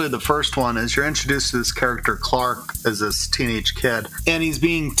 especially the first one, is you're introduced to this character Clark as this teenage kid, and he's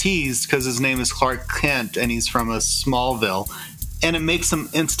being teased because his name is Clark Kent and he's from a Smallville, and it makes him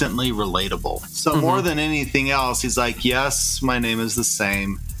instantly relatable. So more than anything else, he's like, yes, my name is the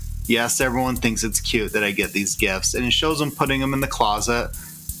same. Yes, everyone thinks it's cute that I get these gifts, and it shows him putting them in the closet,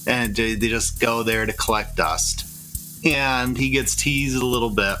 and they just go there to collect dust. And he gets teased a little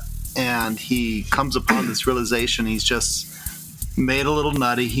bit, and he comes upon this realization he's just made a little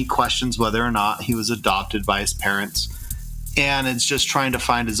nutty. He questions whether or not he was adopted by his parents, and it's just trying to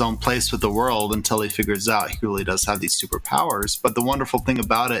find his own place with the world until he figures out he really does have these superpowers. But the wonderful thing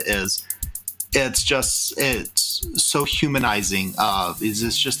about it is it's so humanizing.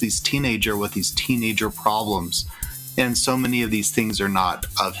 It's just these teenager with these teenager problems, and so many of these things are not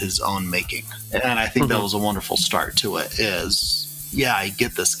of his own making. And I think that was a wonderful start to it. Yeah, I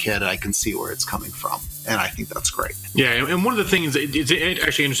get this kid. I can see where it's coming from, and I think that's great. Yeah, and one of the things, it's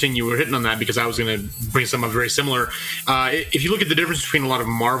actually interesting you were hitting on that, because I was going to bring something up very similar. If you look at the difference between a lot of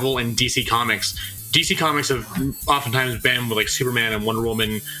Marvel and DC Comics, DC Comics have oftentimes been with like Superman and Wonder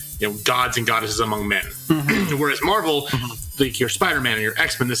Woman, gods and goddesses among men. Whereas Marvel, like your Spider-Man and your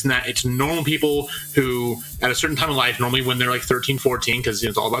X-Men, this and that, it's normal people who, at a certain time of life, normally when they're like 13, 14, because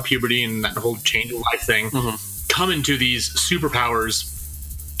it's all about puberty and that whole change of life thing, come into these superpowers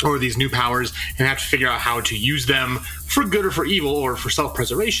or these new powers and have to figure out how to use them for good or for evil or for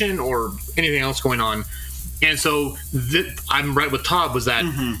self-preservation or anything else going on. And so I'm right with Todd, was that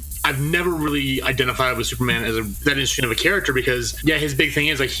I've never really identified with Superman as that interesting of a character, because his big thing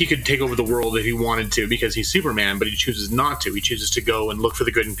is like he could take over the world if he wanted to because he's Superman, but he chooses not to. He chooses to go and look for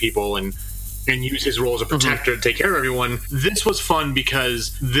the good in people and use his role as a protector to take care of everyone. This was fun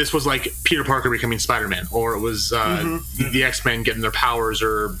because this was like Peter Parker becoming Spider-Man, or it was the X-Men getting their powers,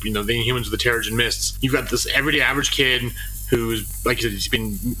 or the Inhumans with the Terrigen Mists. You've got this everyday average kid who's, like you said, he's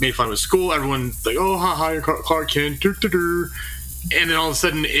been made fun of at school. Everyone's like, oh, hi, Clark Kent. And then all of a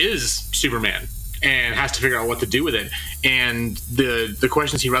sudden is Superman and has to figure out what to do with it. And the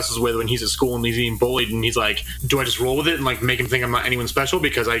questions he wrestles with when he's at school and he's being bullied, and he's like, do I just roll with it and like make him think I'm not anyone special?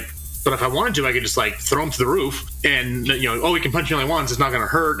 But if I wanted to, I could just like throw him to the roof and, he can punch me all he wants. It's not going to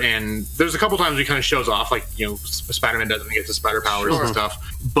hurt. And there's a couple times he kind of shows off, like, Spider-Man doesn't get the spider powers and stuff.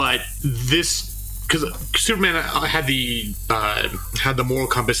 But this, because Superman had the moral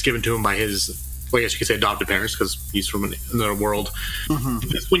compass given to him by his, well, I guess you could say adopted parents, because he's from another world.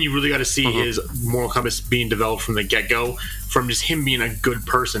 That's when you really got to see his moral compass being developed from the get-go, from just him being a good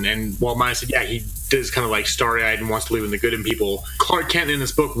person. And while Maya said, he is kind of like starry-eyed and wants to believe in the good in people, Clark Kent in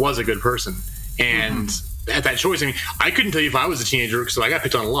this book was a good person. And at that choice, I couldn't tell you if I was a teenager, because I got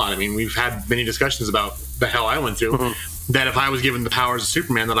picked on a lot. We've had many discussions about the hell I went through, that if I was given the powers of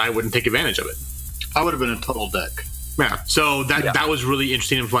Superman, that I wouldn't take advantage of it. I would have been a total dick. Yeah, so that was really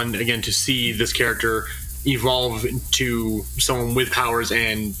interesting and fun, again, to see this character evolve into someone with powers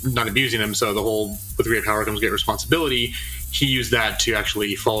and not abusing them. So the whole, with great power comes great responsibility, he used that to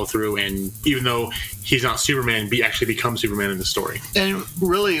actually follow through, and even though he's not Superman, actually become Superman in the story. And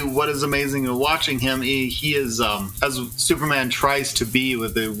really what is amazing in watching him, he is, as Superman tries to be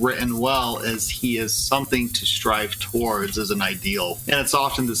with it written well, is he is something to strive towards as an ideal. And it's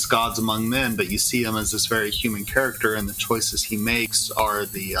often this gods among men, but you see him as this very human character, and the choices he makes are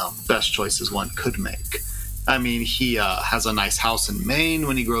the best choices one could make. He has a nice house in Maine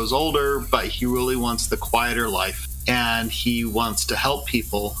when he grows older, but he really wants the quieter life. And he wants to help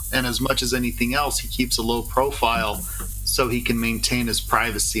people, and as much as anything else, he keeps a low profile so he can maintain his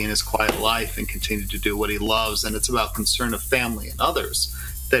privacy and his quiet life and continue to do what he loves. And it's about concern of family and others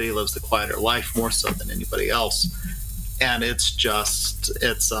that he lives the quieter life more so than anybody else. And it's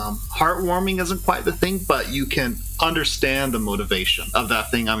heartwarming isn't quite the thing, but you can understand the motivation of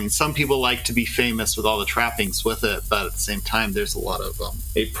that thing. Some people like to be famous with all the trappings with it, but at the same time, there's a lot of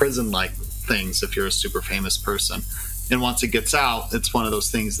a prison-like things if you're a super famous person. And once it gets out, it's one of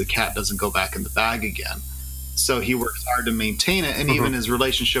those things, the cat doesn't go back in the bag again. So he works hard to maintain it. And even his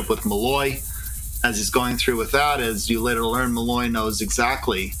relationship with Malloy, as he's going through with that, as you later learn, Malloy knows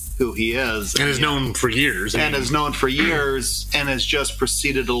exactly who he is. And is known for years. And has just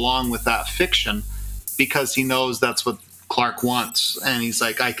proceeded along with that fiction because he knows that's what Clark wants. And he's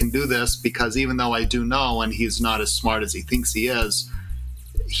like, I can do this because even though I do know, and he's not as smart as he thinks he is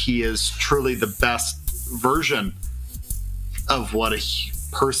truly the best version of what a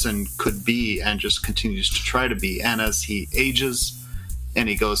person could be, and just continues to try to be. And as he ages and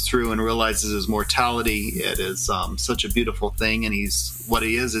he goes through and realizes his mortality, it is such a beautiful thing. And he's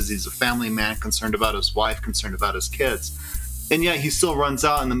a family man, concerned about his wife, concerned about his kids. And yet he still runs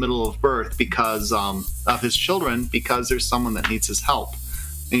out in the middle of birth because of his children, because there's someone that needs his help.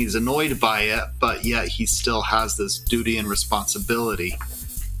 And he's annoyed by it, but yet he still has this duty and responsibility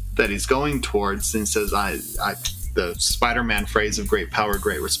that he's going towards. And he says, the Spider-Man phrase of great power,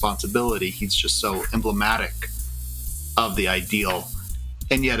 great responsibility, he's just so emblematic of the ideal.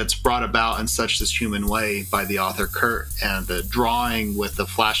 And yet it's brought about in such this human way by the author Kurt, and the drawing with the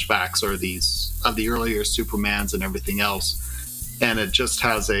flashbacks or these of the earlier Supermans and everything else. And it just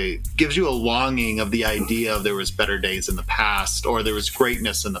gives you a longing of the idea of there was better days in the past, or there was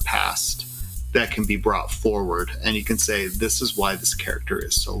greatness in the past that can be brought forward. And you can say, this is why this character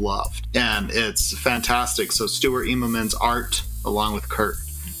is so loved. And it's fantastic. So Stuart Immonen art, along with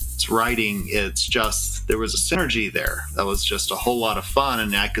Kurt's writing, it's just, there was a synergy there. That was just a whole lot of fun.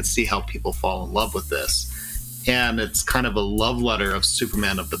 And I could see how people fall in love with this. And it's kind of a love letter of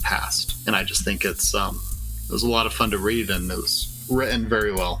Superman of the past. And I just think it was a lot of fun to read, and it was written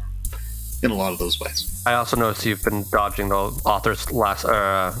very well in a lot of those ways. I also noticed you've been dodging the author's last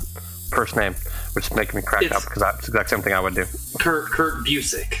first name, which is making me crack up, because that's the exact same thing I would do. Kurt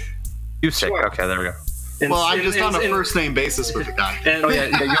Busiek. Busiek, okay, there we go. I'm just on a first-name basis with the guy. And, you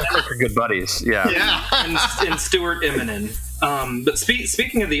and Kurt are good buddies, yeah. and Stuart Immonen. But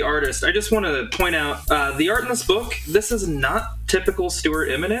speaking of the artist, I just want to point out the art in this book, this is not typical Stuart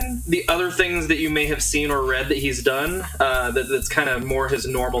Immonen. The other things that you may have seen or read that he's done that's kind of more his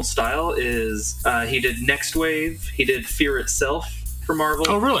normal style is he did Next Wave, he did Fear Itself for Marvel.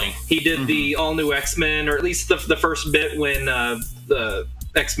 Oh, really? He did the all-new X-Men, or at least the first bit when the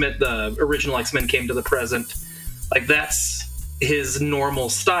X-Men, the original X-Men came to the present. Like, that's his normal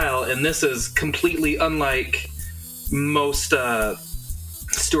style, and this is completely unlike most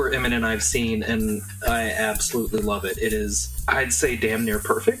Stuart Immonen I've seen, and I absolutely love it. It is, I'd say, damn near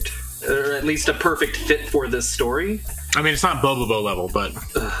perfect, or at least a perfect fit for this story. I mean, it's not Bobobo level, but...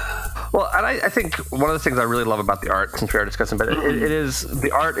 Well, and I think one of the things I really love about the art, since we are discussing, but it is, the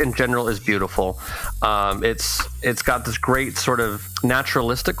art in general is beautiful. It's got this great sort of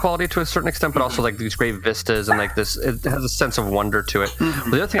naturalistic quality to a certain extent, but also like these great vistas, and like this, it has a sense of wonder to it.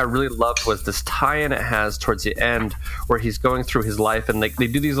 But the other thing I really loved was this tie-in it has towards the end, where he's going through his life, and like they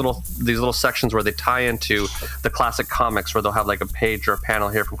do these little sections where they tie into the classic comics, where they'll have like a page or a panel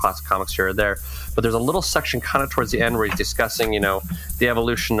here from classic comics here or there. But there's a little section kind of towards the end where he's discussing, the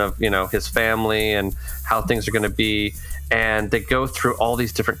evolution of, his family and how things are going to be. And they go through all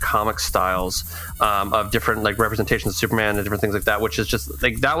these different comic styles of different like representations of Superman and different things like that, which is just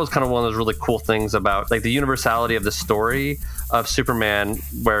like, that was kind of one of those really cool things about like the universality of the story of Superman,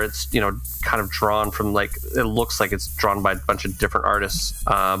 where it's, kind of drawn from like, it looks like it's drawn by a bunch of different artists.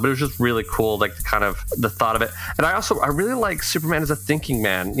 But it was just really cool, like kind of the thought of it. And I really like Superman as a thinking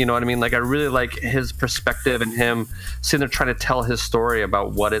man. You know what I mean? Like I really like his perspective and him sitting there trying to tell his story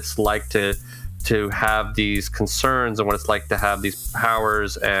about what it's like to have these concerns and what it's like to have these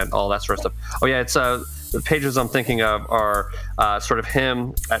powers and all that sort of stuff. Oh yeah, it's the pages I'm thinking of are sort of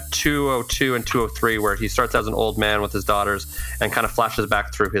him at 202 and 203, where he starts as an old man with his daughters and kind of flashes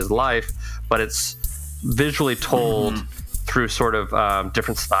back through his life, but it's visually told through sort of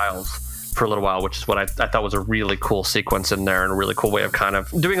different styles for a little while, which is what I thought was a really cool sequence in there, and a really cool way of kind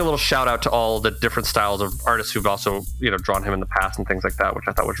of doing a little shout out to all the different styles of artists who've also drawn him in the past and things like that, which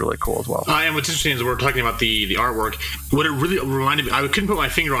I thought was really cool as well. And what's interesting is we're talking about the artwork. What it really reminded me, I couldn't put my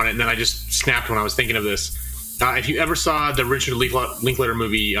finger on it, and then I just snapped when I was thinking of this. If you ever saw the Richard Linklater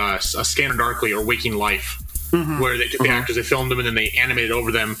movie, A Scanner Darkly or Waking Life, where they took the actors, they filmed them, and then they animated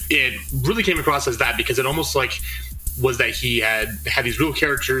over them, it really came across as that, because it almost like was that he had these real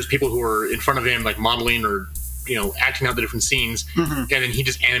characters, people who were in front of him, like modeling or acting out the different scenes, and then he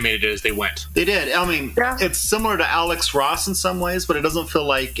just animated it as they went. They did. I mean, It's similar to Alex Ross in some ways, but it doesn't feel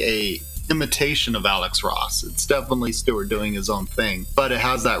like a imitation of Alex Ross. It's definitely Stuart doing his own thing, but it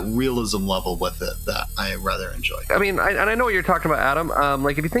has that realism level with it that I rather enjoy. I mean, I know what you're talking about, Adam.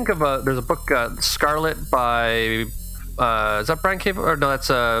 Like if you think of there's a book, Scarlet by is that Brian K. or no? That's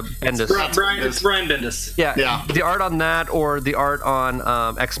Bendis. It's Brian Bendis. Yeah. The art on that, or the art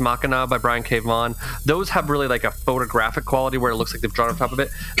on Ex Machina by Brian K. Vaughan, those have really like a photographic quality where it looks like they've drawn on top of it.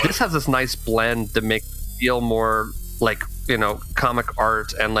 This has this nice blend that makes it feel more like comic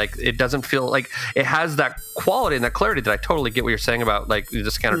art, and like it doesn't feel like it has that quality and that clarity that I totally get what you're saying about like the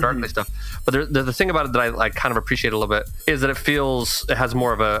Scanner Darkly stuff. But the thing about it that I kind of appreciate a little bit is that it has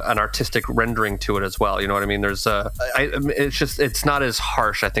more of an artistic rendering to it as well. You know what I mean? There's it's not as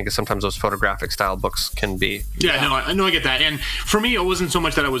harsh, I think, as sometimes those photographic style books can be. I know I get that. And for me, it wasn't so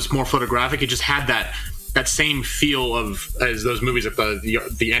much that it was more photographic; it just had that same feel as those movies,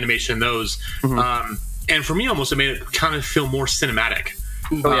 the animation in those. And for me, almost, it made it kind of feel more cinematic.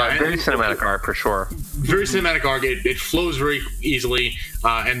 Oh yeah, very cinematic art for sure. Very cinematic art. It flows very easily,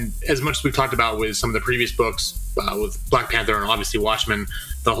 and as much as we've talked about with some of the previous books, with Black Panther and obviously Watchmen,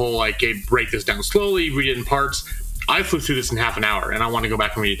 the whole like, hey, break this down slowly, read it in parts. I flew through this in half an hour, and I want to go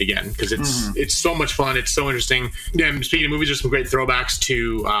back and read it again because it's so much fun. It's so interesting. And speaking of movies, there's some great throwbacks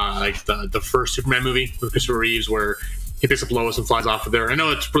to like the first Superman movie with Christopher Reeves, where he picks up Lois and flies off of there. I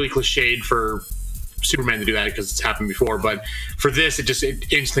know it's really cliched for Superman to do that because it's happened before, but for this, it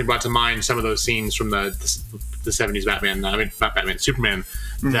instantly brought to mind some of those scenes from the 70s Superman,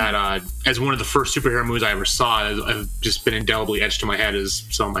 that as one of the first superhero movies I ever saw, have just been indelibly etched to my head as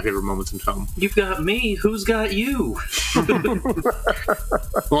some of my favorite moments in film. You've got me. Who's got you?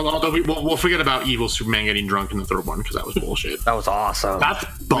 Well, although we'll forget about evil Superman getting drunk in the third one because that was bullshit. That was awesome. That's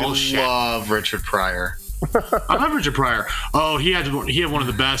bullshit. We love Richard Pryor. I love Richard Pryor. Oh, he had one of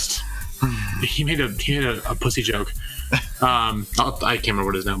the best. He made a pussy joke. I can't remember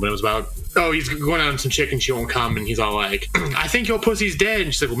what it is now, but it was about, he's going out on some chick and she won't come, and he's all like, I think your pussy's dead.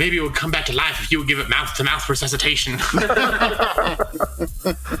 And she's like, well, maybe it would come back to life if you would give it mouth-to-mouth resuscitation.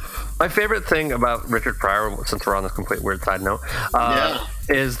 My favorite thing about Richard Pryor, since we're on this complete weird side note,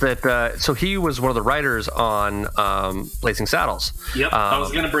 is that so he was one of the writers on Blazing Saddles. Yep, I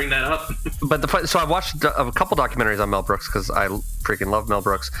was going to bring that up. But so I watched a couple documentaries on Mel Brooks because I freaking love Mel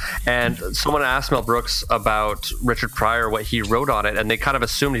Brooks, and someone asked Mel Brooks about Richard Pryor, what he wrote on it, and they kind of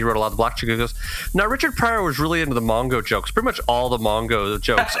assumed he wrote a lot of the black chick. He goes, no, Richard Pryor was really into the Mongo jokes. Pretty much all the Mongo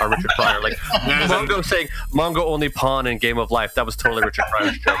jokes are Richard Pryor. Like Mongo saying Mongo only pawn in Game of Life, that was totally Richard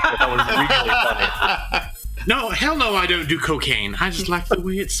Pryor's joke. That was really funny. No, hell no, I don't do cocaine. I just like the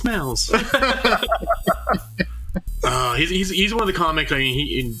way it smells. He's one of the comics. I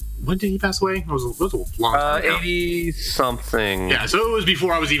mean, when did he pass away? It was a long time ago. 80-something. Yeah, so it was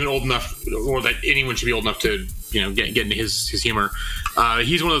before I was even old enough, or that anyone should be old enough to, get into his humor.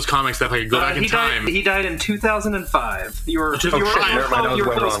 He's one of those comics that if I could go back in time. He died in 2005. You were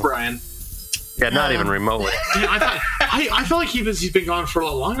close, Brian. Yeah, not even remotely. Yeah, I felt like he's been gone for a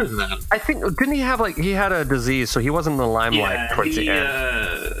lot longer than that. I think, didn't he have he had a disease, so he wasn't in the limelight towards the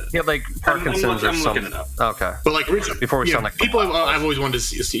end. He had Parkinson's or something. Looking it up. Okay. But Richard, before we sound like people I've always wanted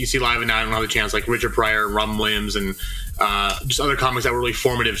to see live, and now I don't have the chance, like Richard Pryor, Robin Williams, and just other comics that were really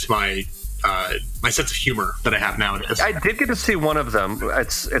formative to my sense of humor that I have nowadays. I did get to see one of them. I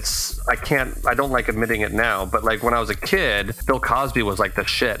don't like admitting it now, but when I was a kid, Bill Cosby was the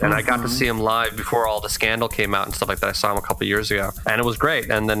shit, and I got to see him live before all the scandal came out and stuff like that. I saw him a couple years ago, and it was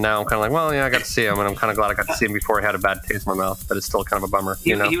great. And then now I'm kind of I got to see him, and I'm kind of glad I got to see him before he had a bad taste in my mouth. But it's still kind of a bummer.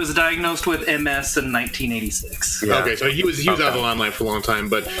 He was diagnosed with MS in 1986. Yeah. Okay, so he was out of the limelight for a long time,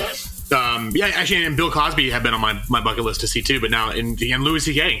 but. Actually, and Bill Cosby had been on my bucket list to see too, but now and Louis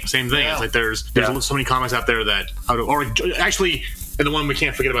C.K. same thing. Yeah. It's there's so many comics out there that actually, and the one we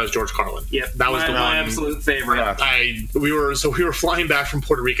can't forget about is George Carlin. Yeah, that was the one absolute favorite. We were flying back from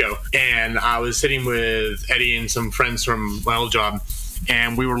Puerto Rico, and I was sitting with Eddie and some friends from my old job.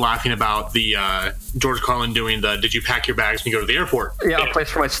 And we were laughing about the George Carlin doing the "Did you pack your bags when you go to the airport?" Yeah, A Place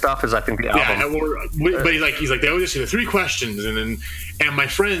for My Stuff is I think the album. Yeah, but he's like they always ask you the 3 questions, and my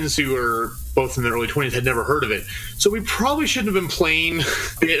friends who were both in their early 20s had never heard of it, so we probably shouldn't have been playing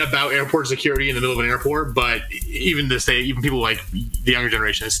it about airport security in the middle of an airport. But even this day, even people like the younger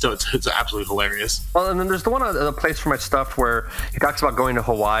generation, it's absolutely hilarious. Well, and then there's the one A Place for My Stuff where he talks about going to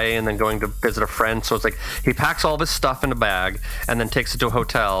Hawaii and then going to visit a friend. So it's he packs all of his stuff in a bag and then takes it to a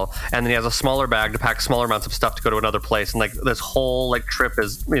hotel, and then he has a smaller bag to pack smaller amounts of stuff to go to another place, and this whole trip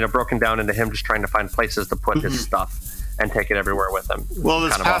is broken down into him just trying to find places to put his stuff and take it everywhere with him. Well,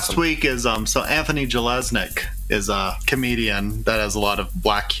 this past week is so Anthony Jelesnik is a comedian that has a lot of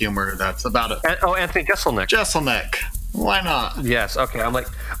black humor. That's about it. Anthony Jeselnik. Why not? Yes. Okay. I'm like.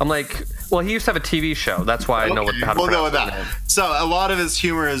 Well, he used to have a TV show. That's why I know how to We'll go with that. So a lot of his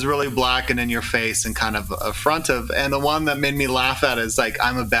humor is really black and in your face and kind of affrontive. And the one that made me laugh at is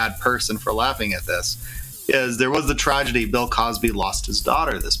I'm a bad person for laughing at this. Is there was the tragedy Bill Cosby lost his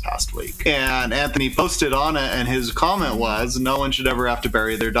daughter this past week, and Anthony posted on it, and his comment was, "No one should ever have to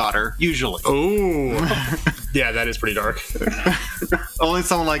bury their daughter, usually." Oh, yeah, that is pretty dark. Only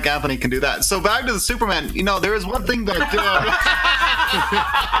someone like Anthony can do that. So back to the Superman. There is one thing that did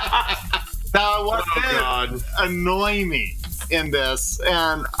annoy me in this,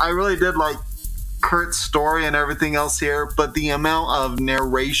 and I really did like Kurt's story and everything else here, but the amount of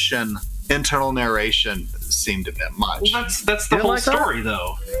internal narration seemed a bit much. Well, that's the whole story,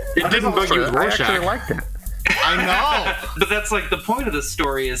 though. It didn't bug you with Rorschach. I actually liked it. I know. But that's the point of the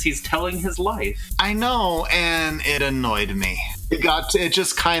story is he's telling his life. I know, and it annoyed me. It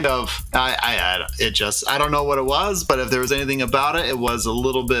just kind of, I don't know what it was, but if there was anything about it, it was a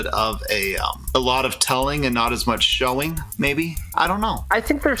little bit of a lot of telling and not as much showing, maybe. I don't know. I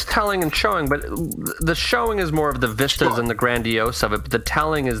think there's telling and showing, but the showing is more of the vistas and the grandiose of it, but the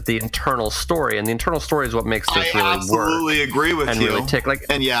telling is the internal story, and the internal story is what makes this really work. I absolutely agree with you. Really tick,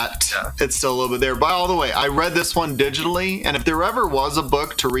 and yet, it's still a little bit there. By all the way, I read this one digitally, and if there ever was a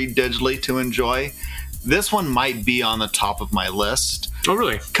book to read digitally to enjoy, this one might be on the top of my list. Oh,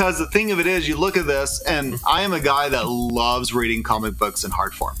 really? Because the thing of it is, you look at this, and I am a guy that loves reading comic books in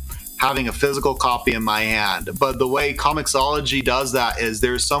hard form, having a physical copy in my hand. But the way Comixology does that is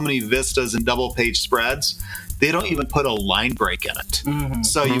there's so many vistas and double-page spreads, they don't even put a line break in it. Mm-hmm.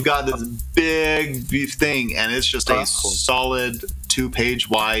 So you've got this big thing, and it's just a solid 2-page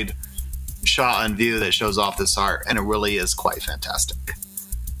wide shot on view that shows off this art, and it really is quite fantastic.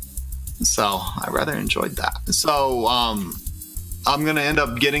 So I rather enjoyed that. So I'm going to end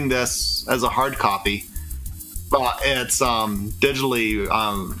up getting this as a hard copy, but it's digitally.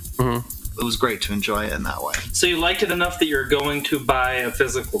 It was great to enjoy it in that way. So you liked it enough that you're going to buy a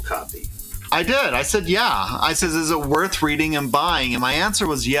physical copy? I did. I said, yeah. I said, is it worth reading and buying? And my answer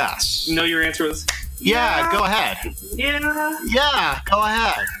was yes. No, your answer was... Yeah, go ahead. Yeah, go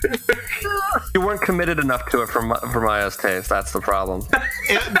ahead. You weren't committed enough to it for Maya's taste. That's the problem.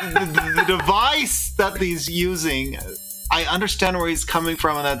 The device that he's using, I understand where he's coming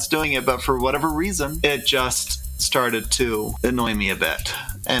from and that's doing it, but for whatever reason, it just started to annoy me a bit.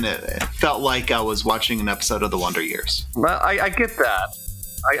 And it felt like I was watching an episode of The Wonder Years. Well, I get that.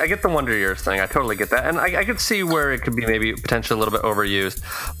 I get the Wonder Years thing. I totally get that. And I could see where it could be maybe potentially a little bit overused.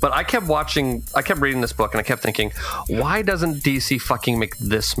 But I kept reading this book and I kept thinking, why doesn't DC fucking make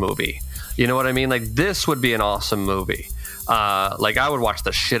this movie? You know what I mean? Like, this would be an awesome movie. Like, I would watch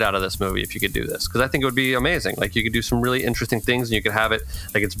the shit out of this movie if you could do this, because I think it would be amazing. Like, you could do some really interesting things and you could have it,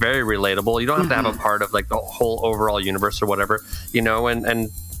 like, it's very relatable. You don't have to have a part of, like, the whole overall universe or whatever, you know, and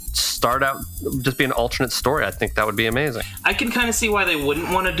start out just be an alternate story. I think that would be amazing. I can kind of see why they wouldn't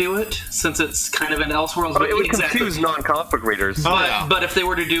want to do it, since it's kind of an Elseworlds. It would confuse non-comic book readers. But if they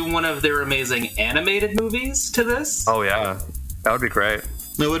were to do one of their amazing animated movies to this, oh yeah, that would be great.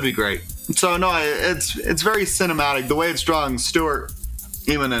 It would be great. So no, it's very cinematic. The way it's drawn, Stuart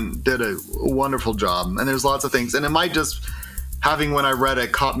Emanon did a wonderful job, and there's lots of things. And it might just having when I read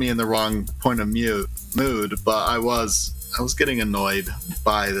it caught me in the wrong point of mood, but I was getting annoyed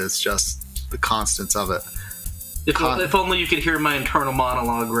by this, just the constants of it. If only you could hear my internal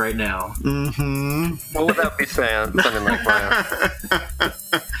monologue right now. Mm-hmm. What would that be saying? Something like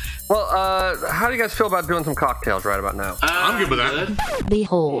that. Well, how do you guys feel about doing some cocktails right about now? I'm good with that.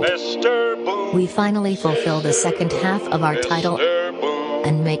 Behold, we finally fulfill the second half of our title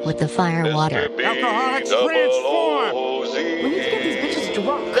and make with the fire water. Alcoholics transform! We need to get these bitches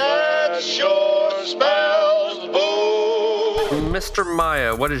drunk. That sure smells boo! Mr.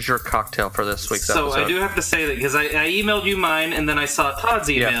 Maya, what is your cocktail for this week's episode? So I do have to say that, because I emailed you mine, and then I saw Todd's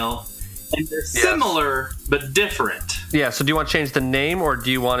email, and they're similar, but different. Yeah, so do you want to change the name, or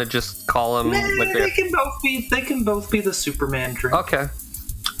do you want to just call them... They can both be the Superman drink. Okay.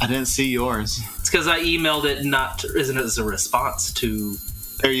 I didn't see yours. It's because I emailed it isn't it as a response to...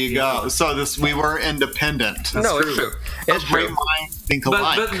 There you go. So we were independent. No, it's true. It's great true. minds think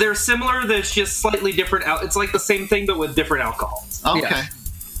alike. But they're similar. There's just slightly different. It's like the same thing, but with different alcohols. Okay. Yeah.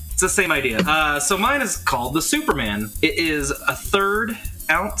 It's the same idea. So mine is called the Superman. It is a 1/3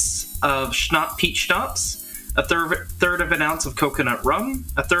 ounce of peach schnapps, a third of an ounce of coconut rum,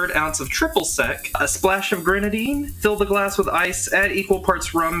 a 1/3 ounce of triple sec, a splash of grenadine. Fill the glass with ice. Add equal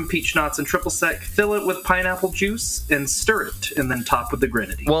parts rum, peach schnapps, and triple sec. Fill it with pineapple juice and stir it, and then top with the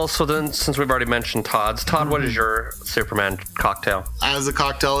grenadine. Well, so then, since we've already mentioned Todd's, Todd, what is your Superman cocktail? As a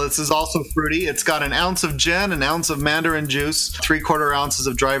cocktail, this is also fruity. It's got an ounce of gin, an ounce of mandarin juice, 3/4 ounces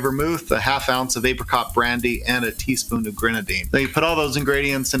of dry vermouth, a 1/2 ounce of apricot brandy, and a teaspoon of grenadine. Then you put all those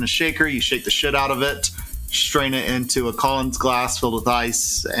ingredients in a shaker. You shake the shit out of it. Strain it into a Collins glass filled with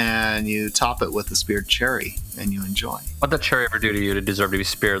ice, and you top it with a speared cherry, and you enjoy. What'd the cherry ever do to you to deserve to be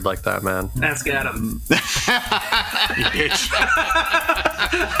speared like that, man? Ask Adam. You bitch.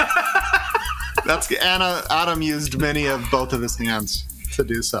 Adam used many of both of his hands to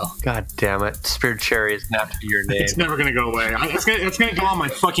do so. God damn it. Speared cherry is not to be your name. It's never going to go away. It's going to go on my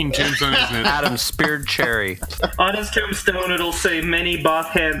fucking tombstone, isn't it? Adam Speared Cherry. On his tombstone, it'll say, many Both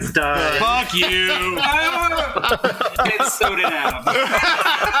hands died. Fuck you! And so did Adam.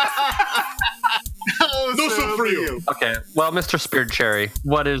 No soup for you. Okay, well, Mr. Speared Cherry,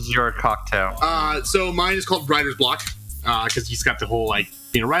 what is your cocktail? So mine is called Writer's Block, because he's got the whole, like,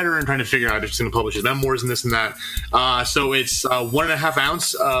 being a writer and trying to figure out if he's going to publish his memoirs and this and that. So it's 1.5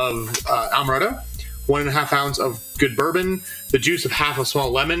 ounce of Amaretto, 1.5 ounce of good bourbon, the juice of half a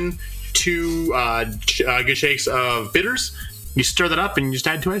small lemon, 2 good shakes of bitters. You stir that up and you just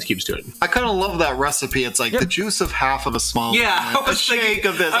add 2 ice cubes to it. I kind of love that recipe. It's like the juice of half of a small lemon, a shake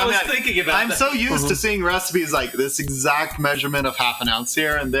of this. I was thinking about I'm that. so used to seeing recipes like this exact measurement of half an ounce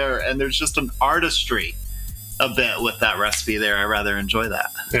here and there, and there's just an artistry a bit with that recipe there. I rather enjoy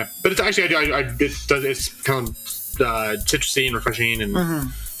that. Yeah, but it's actually it's kind of citrusy and refreshing, and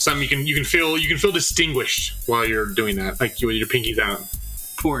something you can feel distinguished while you're doing that, like with your pinkies out.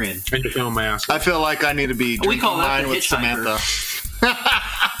 Pour in. And you're feeling my ass. I feel like I need to be drinking call that wine the with hitchhiker.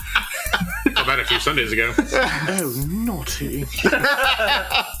 Samantha. About a few Sundays ago. Oh, naughty.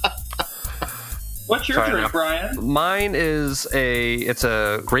 What's your drink, Brian? Mine is it's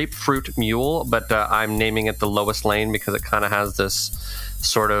a grapefruit mule, but I'm naming it the Lowest Lane because it kind of has this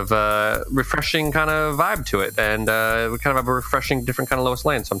sort of refreshing kind of vibe to it, and we kind of have a refreshing different kind of Lowest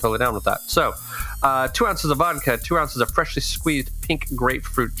Lane, so I'm totally down with that. So 2 ounces of vodka, 2 ounces of freshly squeezed pink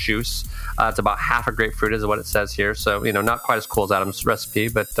grapefruit juice. It's about half a grapefruit is what it says here, so not quite as cool as Adam's recipe,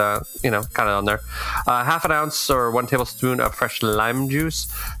 but kind of on there. Half an ounce or 1 tablespoon of fresh lime juice,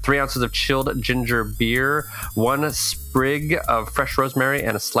 3 ounces of chilled ginger beer, 1 sprig of fresh rosemary,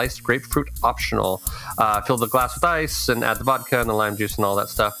 and a sliced grapefruit optional. Fill the glass with ice and add the vodka and the lime juice and all that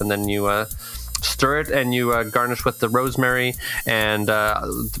stuff, and then you stir it, and you garnish with the rosemary. And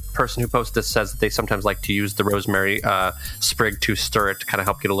the person who posted this says that they sometimes like to use the rosemary sprig to stir it to kind of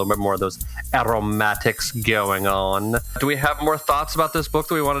help get a little bit more of those aromatics going on. Do we have more thoughts about this book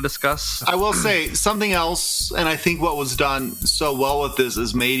that we want to discuss? I will say something else, and I think what was done so well with this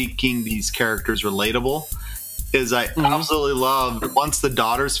is making these characters relatable. Is I absolutely loved once the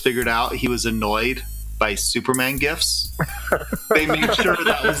daughters figured out he was annoyed by Superman gifts. They made sure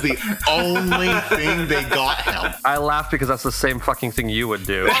that was the only thing they got him. I laugh because that's the same fucking thing you would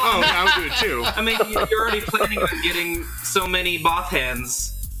do. Oh, I would do it too. I mean, you're already planning on getting so many Both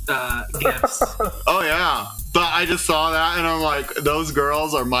Hands gifts. Oh, yeah. But I just saw that, and I'm like, those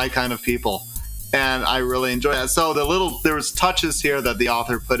girls are my kind of people. And I really enjoy that. So there was touches here that the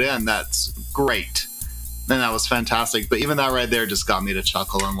author put in that's great. And that was fantastic. But even that right there just got me to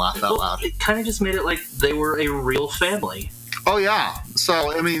chuckle and laugh out loud. It kind of just made it like they were a real family. Oh, yeah.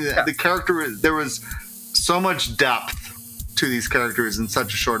 So, I mean, the character, there was so much depth to these characters in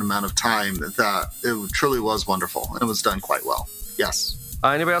such a short amount of time that it truly was wonderful. It was done quite well. Yes.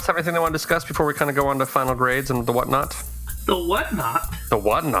 Anybody else have anything they want to discuss before we kind of go on to final grades and the whatnot? The whatnot? The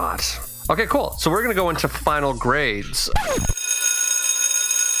whatnot. Okay, cool. So we're going to go into final grades.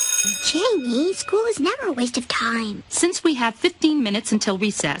 Jamie, school is never a waste of time. Since we have 15 minutes until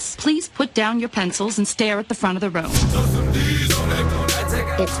recess, please put down your pencils and stare at the front of the room.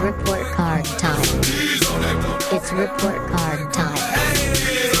 It's report card time. It's report card time.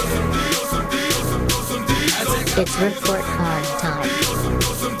 It's report card time.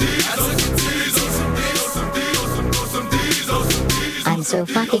 I'm so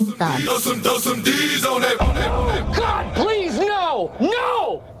fucking fun. God, please, no!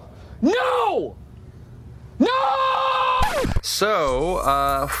 No! No! No!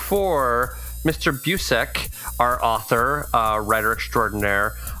 So, for Mr. Busek, our author, writer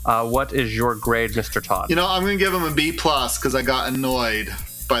extraordinaire, what is your grade, Mr. Todd? I'm going to give him a B+ because I got annoyed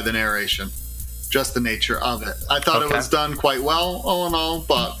by the narration. Just the nature of it. I thought it was done quite well, all in all,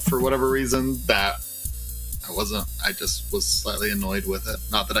 but for whatever reason, that I just was slightly annoyed with it.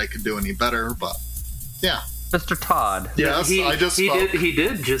 Not that I could do any better, but yeah. Mr. Todd. Yes, I just spoke.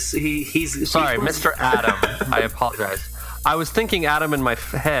 He's sorry, Mr. Adam. I apologize. I was thinking Adam in my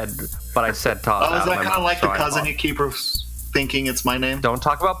head, but I said Todd. Oh, is that kind of like the cousin you keep thinking it's my name? Don't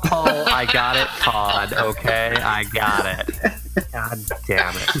talk about Paul. I got it, Todd. Okay, I got it. God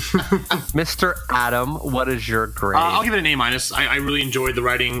damn it. Mr. Adam, what is your grade? I'll give it an A-. I really enjoyed the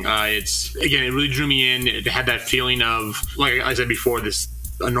writing. It really drew me in. It had that feeling of, like I said before,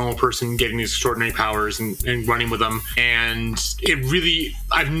 a normal person getting these extraordinary powers and running with them. And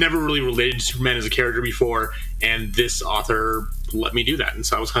I've never really related to Superman as a character before, and this author let me do that. And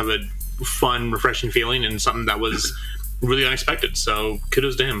so it was kind of a fun, refreshing feeling and something that was really unexpected. So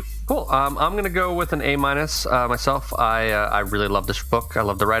kudos to him. Cool. I'm going to go with an A- myself. I really love this book. I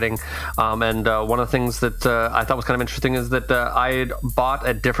love the writing. And one of the things that I thought was kind of interesting is that I had bought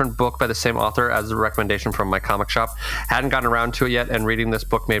a different book by the same author as a recommendation from my comic shop. Hadn't gotten around to it yet, and reading this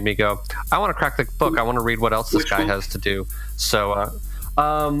book made me go, I want to crack the book. I want to read what else this guy has to do. So,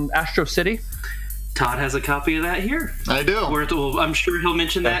 Astro City. Todd has a copy of that here. I do. I'm sure he'll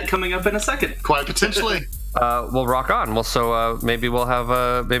mention that coming up in a second. Quite potentially. We'll rock on. Well, so maybe we'll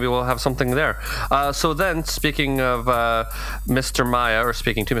have something there. So then, speaking of Mr. Maya, or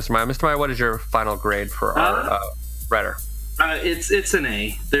speaking to Mr. Maya, what is your final grade for our writer? It's an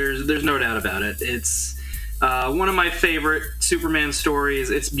A. There's no doubt about it. It's one of my favorite Superman stories.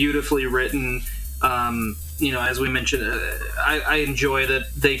 It's beautifully written. As we mentioned, I enjoy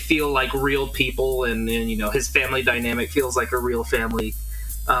that they feel like real people, and his family dynamic feels like a real family.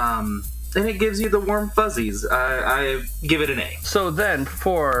 And it gives you the warm fuzzies. I give it an A. So then,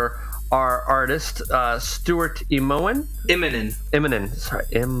 for our artist, Stuart Immonen. Sorry,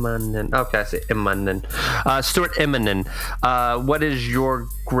 Immonen. Okay, I say Immonen. Stuart Immonen. What is your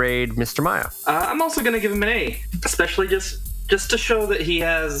grade, Mr. Maya? I'm also going to give him an A, especially just to show that he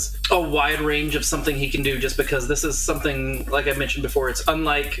has a wide range of something he can do, just because this is something, like I mentioned before, it's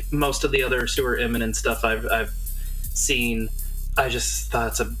unlike most of the other Stuart Immonen stuff I've seen. I just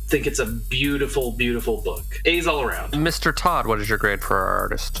think it's a beautiful, beautiful book. A's all around. Mr. Todd, what is your grade for our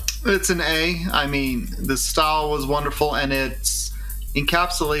artist? It's an A. I mean, the style was wonderful, and it's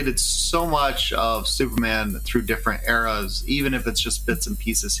encapsulated so much of Superman through different eras, even if it's just bits and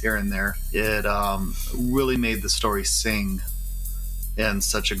pieces here and there. It really made the story sing in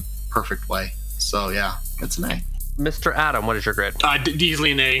such a perfect way. So, yeah, it's an A. Mr. Adam, what is your grade?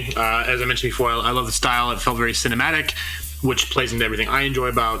 Easily an A. As I mentioned before, I love the style. It felt very cinematic, which plays into everything I enjoy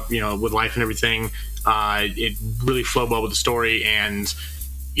about, with life and everything. It really flowed well with the story, and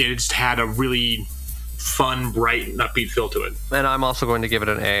it just had a really fun, bright, and upbeat feel to it. And I'm also going to give it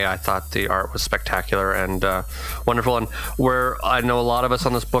an A. I thought the art was spectacular and wonderful. And where I know a lot of us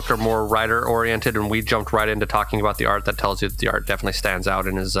on this book are more writer-oriented, and we jumped right into talking about the art, that tells you that the art definitely stands out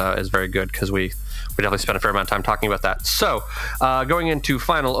and is very good, because we definitely spent a fair amount of time talking about that. So, going into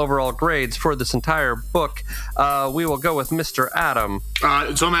final overall grades for this entire book, we will go with Mr. Adam.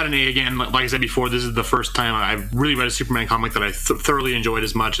 So I'm at an A again. Like I said before, this is the first time I've really read a Superman comic that I thoroughly enjoyed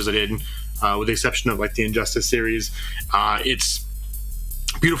as much as I did, with the exception of like the Injustice series. It's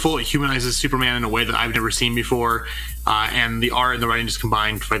beautiful. It humanizes Superman in a way that I've never seen before, and the art and the writing just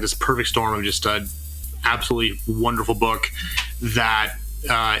combined for like this perfect storm of just an absolutely wonderful book that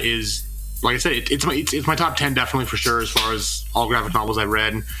is, like I said, it's my top 10 definitely for sure as far as all graphic novels I've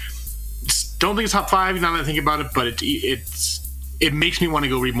read. Don't think it's top 5 now that I think about it, but it makes me want to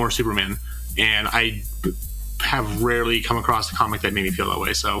go read more Superman, and I have rarely come across a comic that made me feel that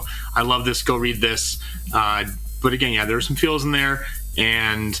way. So I love this. Go read this. But again, yeah, there are some feels in there,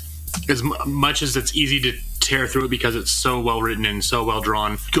 and as much as it's easy to tear through it because it's so well written and so well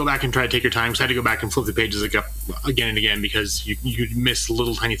drawn, go back and try to take your time, because I had to go back and flip the pages again and again, because you miss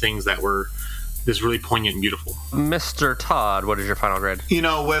little tiny things that were this really poignant and beautiful. Mr. Todd, what is your final grade?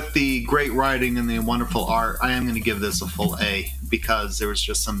 With the great writing and the wonderful art, I am going to give this a full A, because there was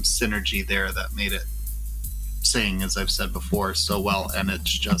just some synergy there that made it sing, as I've said before, so well. And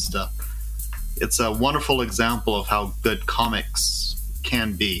it's just it's a wonderful example of how good comics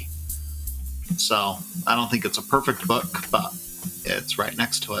can be. So I don't think it's a perfect book, but it's right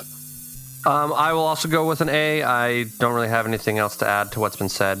next to it. I will also go with an A. I don't really have anything else to add to what's been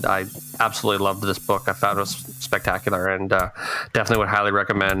said. I absolutely loved this book. I thought it was spectacular, and definitely would highly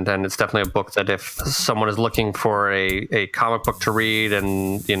recommend. And it's definitely a book that if someone is looking for a comic book to read,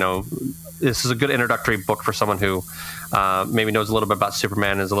 and this is a good introductory book for someone who maybe knows a little bit about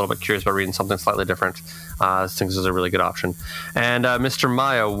Superman and is a little bit curious about reading something slightly different. I think this is a really good option. And Mr.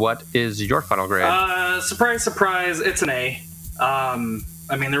 Maya, what is your final grade? Surprise, surprise, it's an A.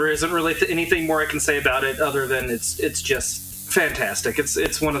 There isn't really anything more I can say about it other than it's just fantastic.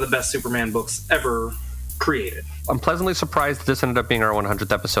 It's one of the best Superman books ever created. I'm pleasantly surprised this ended up being our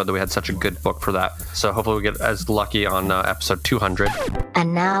 100th episode, that we had such a good book for that. So hopefully we get as lucky on episode 200.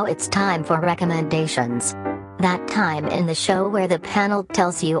 And now it's time for recommendations. That time in the show where the panel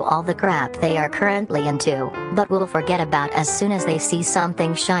tells you all the crap they are currently into, but will forget about as soon as they see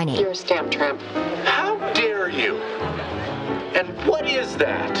something shiny. You're a stamp tramp. How dare you? And what is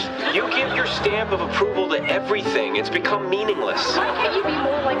that? You give your stamp of approval to everything. It's become meaningless. Why can't you be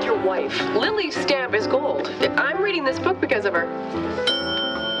more like your wife? Lily's stamp is gold. I'm reading this book because of her.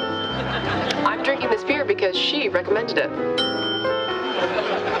 I'm drinking this beer because she recommended it.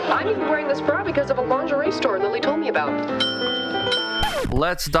 I'm even wearing this bra because of a lingerie store Lily told me about.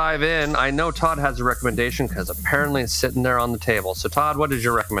 Let's dive in. I know Todd has a recommendation because apparently it's sitting there on the table. So Todd, what is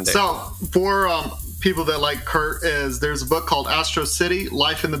your recommendation? So for people that like Kurt, there's a book called Astro City,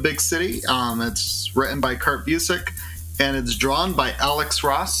 Life in the Big City. It's written by Kurt Busiek, and it's drawn by Alex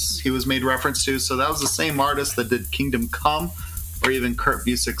Ross. He was made reference to, so that was the same artist that did Kingdom Come, or even Kurt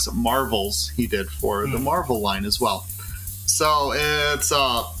Busiek's Marvels he did for the Marvel line as well. So it's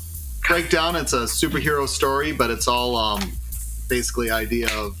kind breakdown. It's a superhero story, but it's all basically idea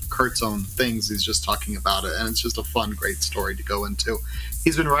of Kurt's own things. He's just talking about it, and it's just a fun, great story to go into.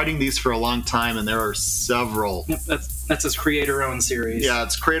 He's been writing these for a long time, and there are several. Yep, that's his creator-owned series. Yeah,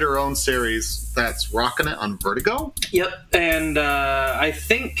 it's creator-owned series that's rocking it on Vertigo. Yep, and I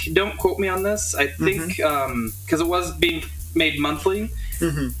think, don't quote me on this, I think, because it was being made monthly,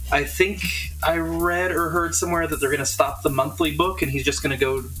 I think I read or heard somewhere that they're going to stop the monthly book, and he's just going to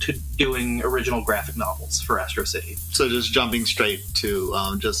go to doing original graphic novels for Astro City. So just jumping straight to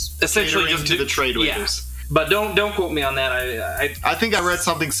just essentially just to the trade waiters. But don't quote me on that. I think I read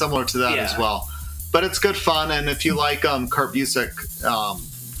something similar to that as well. But it's good fun, and if you like Kurt Busiek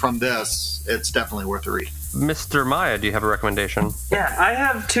from this, it's definitely worth a read. Mr. Maya, do you have a recommendation? Yeah, I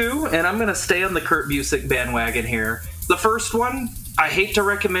have two, and I'm going to stay on the Kurt Busiek bandwagon here. The first one, I hate to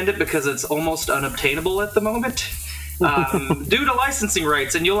recommend it because it's almost unobtainable at the moment due to licensing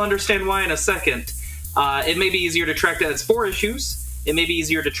rights, and you'll understand why in a second. It may be easier to track down. It's 4 issues. It may be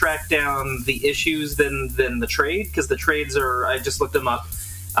easier to track down the issues than the trade, because the trades are, I just looked them up,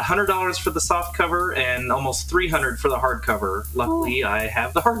 $100 for the soft cover and almost $300 for the hardcover. Luckily, I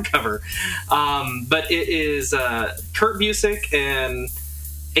have the hardcover. But it is Kurt Busiek and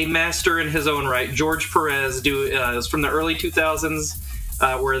a master in his own right, George Perez, is from the early 2000s,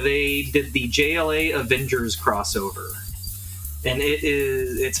 where they did the JLA Avengers crossover. And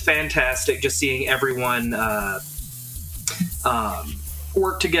it's fantastic just seeing everyone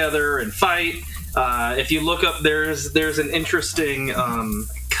work together and fight. If you look up, there's an interesting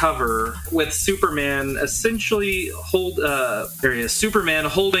cover with Superman essentially Superman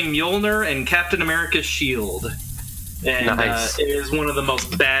holding Mjolnir and Captain America's shield, and nice. It is one of the most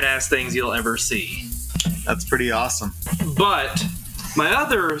badass things you'll ever see. That's pretty awesome. But my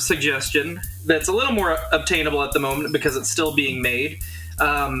other suggestion, that's a little more obtainable at the moment because it's still being made.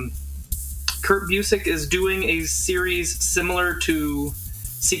 Kurt Busiek is doing a series similar to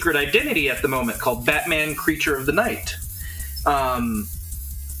Secret Identity at the moment called Batman Creature of the Night.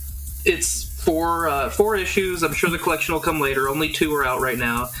 It's 4 issues. I'm sure the collection will come later. Only 2 are out right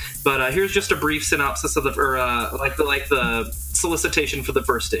now. But here's just a brief synopsis of the solicitation for the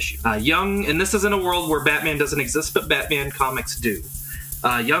first issue. Young, and this is in a world where Batman doesn't exist, but Batman comics do.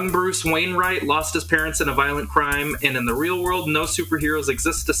 Young Bruce Wainwright lost his parents in a violent crime, and in the real world, no superheroes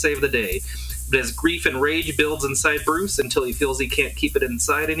exist to save the day. But as grief and rage builds inside Bruce until he feels he can't keep it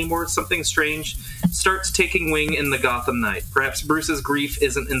inside anymore, something strange starts taking wing in the Gotham Knight. Perhaps Bruce's grief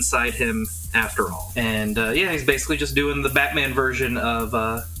isn't inside him after all. And he's basically just doing the Batman version of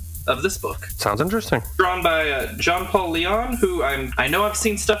this book. Sounds interesting. Drawn by John Paul Leon, who I know I've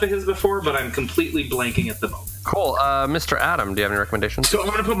seen stuff of his before, but I'm completely blanking at the moment. Cool. Mr. Adam, do you have any recommendations? So I'm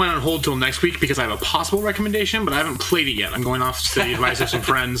going to put mine on hold till next week because I have a possible recommendation, but I haven't played it yet. I'm going off to the advice of some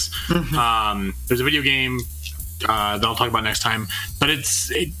friends. There's a video game that I'll talk about next time, but it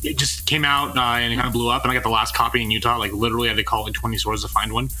just came out and it kind of blew up, and I got the last copy in Utah. Like literally, I had to call like 20 stores to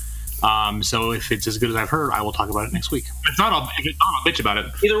find one. So if it's as good as I've heard, I will talk about it next week. If I'll bitch about it.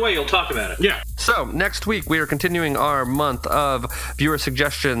 Either way, you'll talk about it. Yeah. So next week we are continuing our month of viewer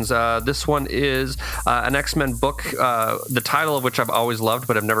suggestions. This one is an X-Men book, the title of which I've always loved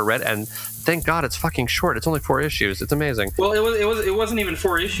but I've never read, and thank God it's fucking short. It's only 4 issues. It's amazing. Well, it wasn't even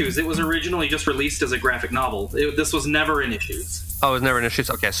 4 issues. It was originally just released as a graphic novel. This was never in issues. Oh, it was never in issues?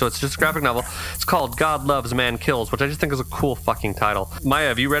 Okay, so it's just a graphic novel. It's called God Loves, Man Kills, which I just think is a cool fucking title. Maya,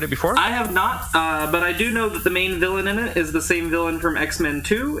 have you read it before? I have not, but I do know that the main villain in it is the same villain from X-Men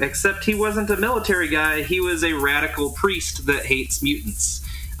 2, except he wasn't a military guy. He was a radical priest that hates mutants.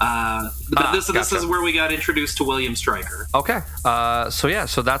 But this is where we got introduced to William Stryker. Okay.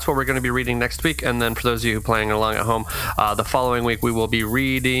 So that's what we're going to be reading next week. And then for those of you playing along at home, the following week we will be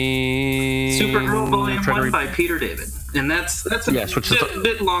reading Supergirl Volume 1 by Peter David. And that's a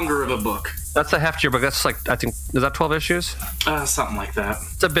bit longer of a book. That's a heftier book. That's like, I think, is that 12 issues? Something like that.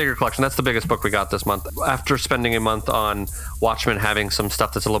 It's a bigger collection. That's the biggest book we got this month. After spending a month on Watchmen, having some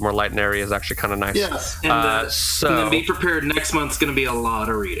stuff that's a little more light and airy is actually kind of nice. Yes. And then be prepared. Next month's going to be a lot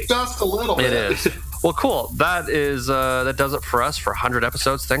of reading. Just a little bit. It is. Well, cool. That does it for us for 100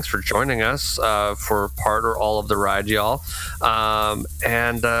 episodes. Thanks for joining us for part or all of the ride, y'all.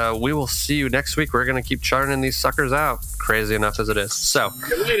 And we will see you next week. We're going to keep churning these suckers out, crazy enough as it is. So,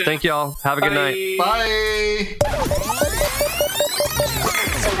 thank y'all. Have a good night. Bye.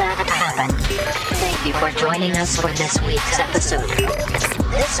 So that happened. Thank you for joining us for this week's episode.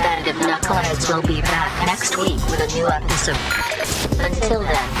 This band of Knuckleheads will be back next week with a new episode. Until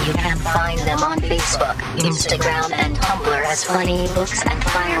then, you can find them on Facebook, Instagram, and Tumblr as Funny Books and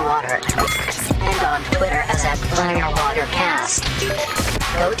Firewater, and on Twitter as @FirewaterCast.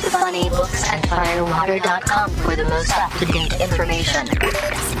 Go to funnybooksandfirewater.com for the most up-to-date information,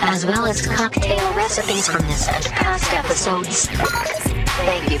 as well as cocktail recipes from this and past episodes.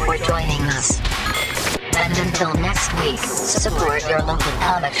 Thank you for joining us. And until next week, support your local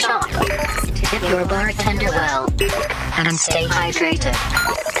comic shop, tip your bartender well, and stay hydrated.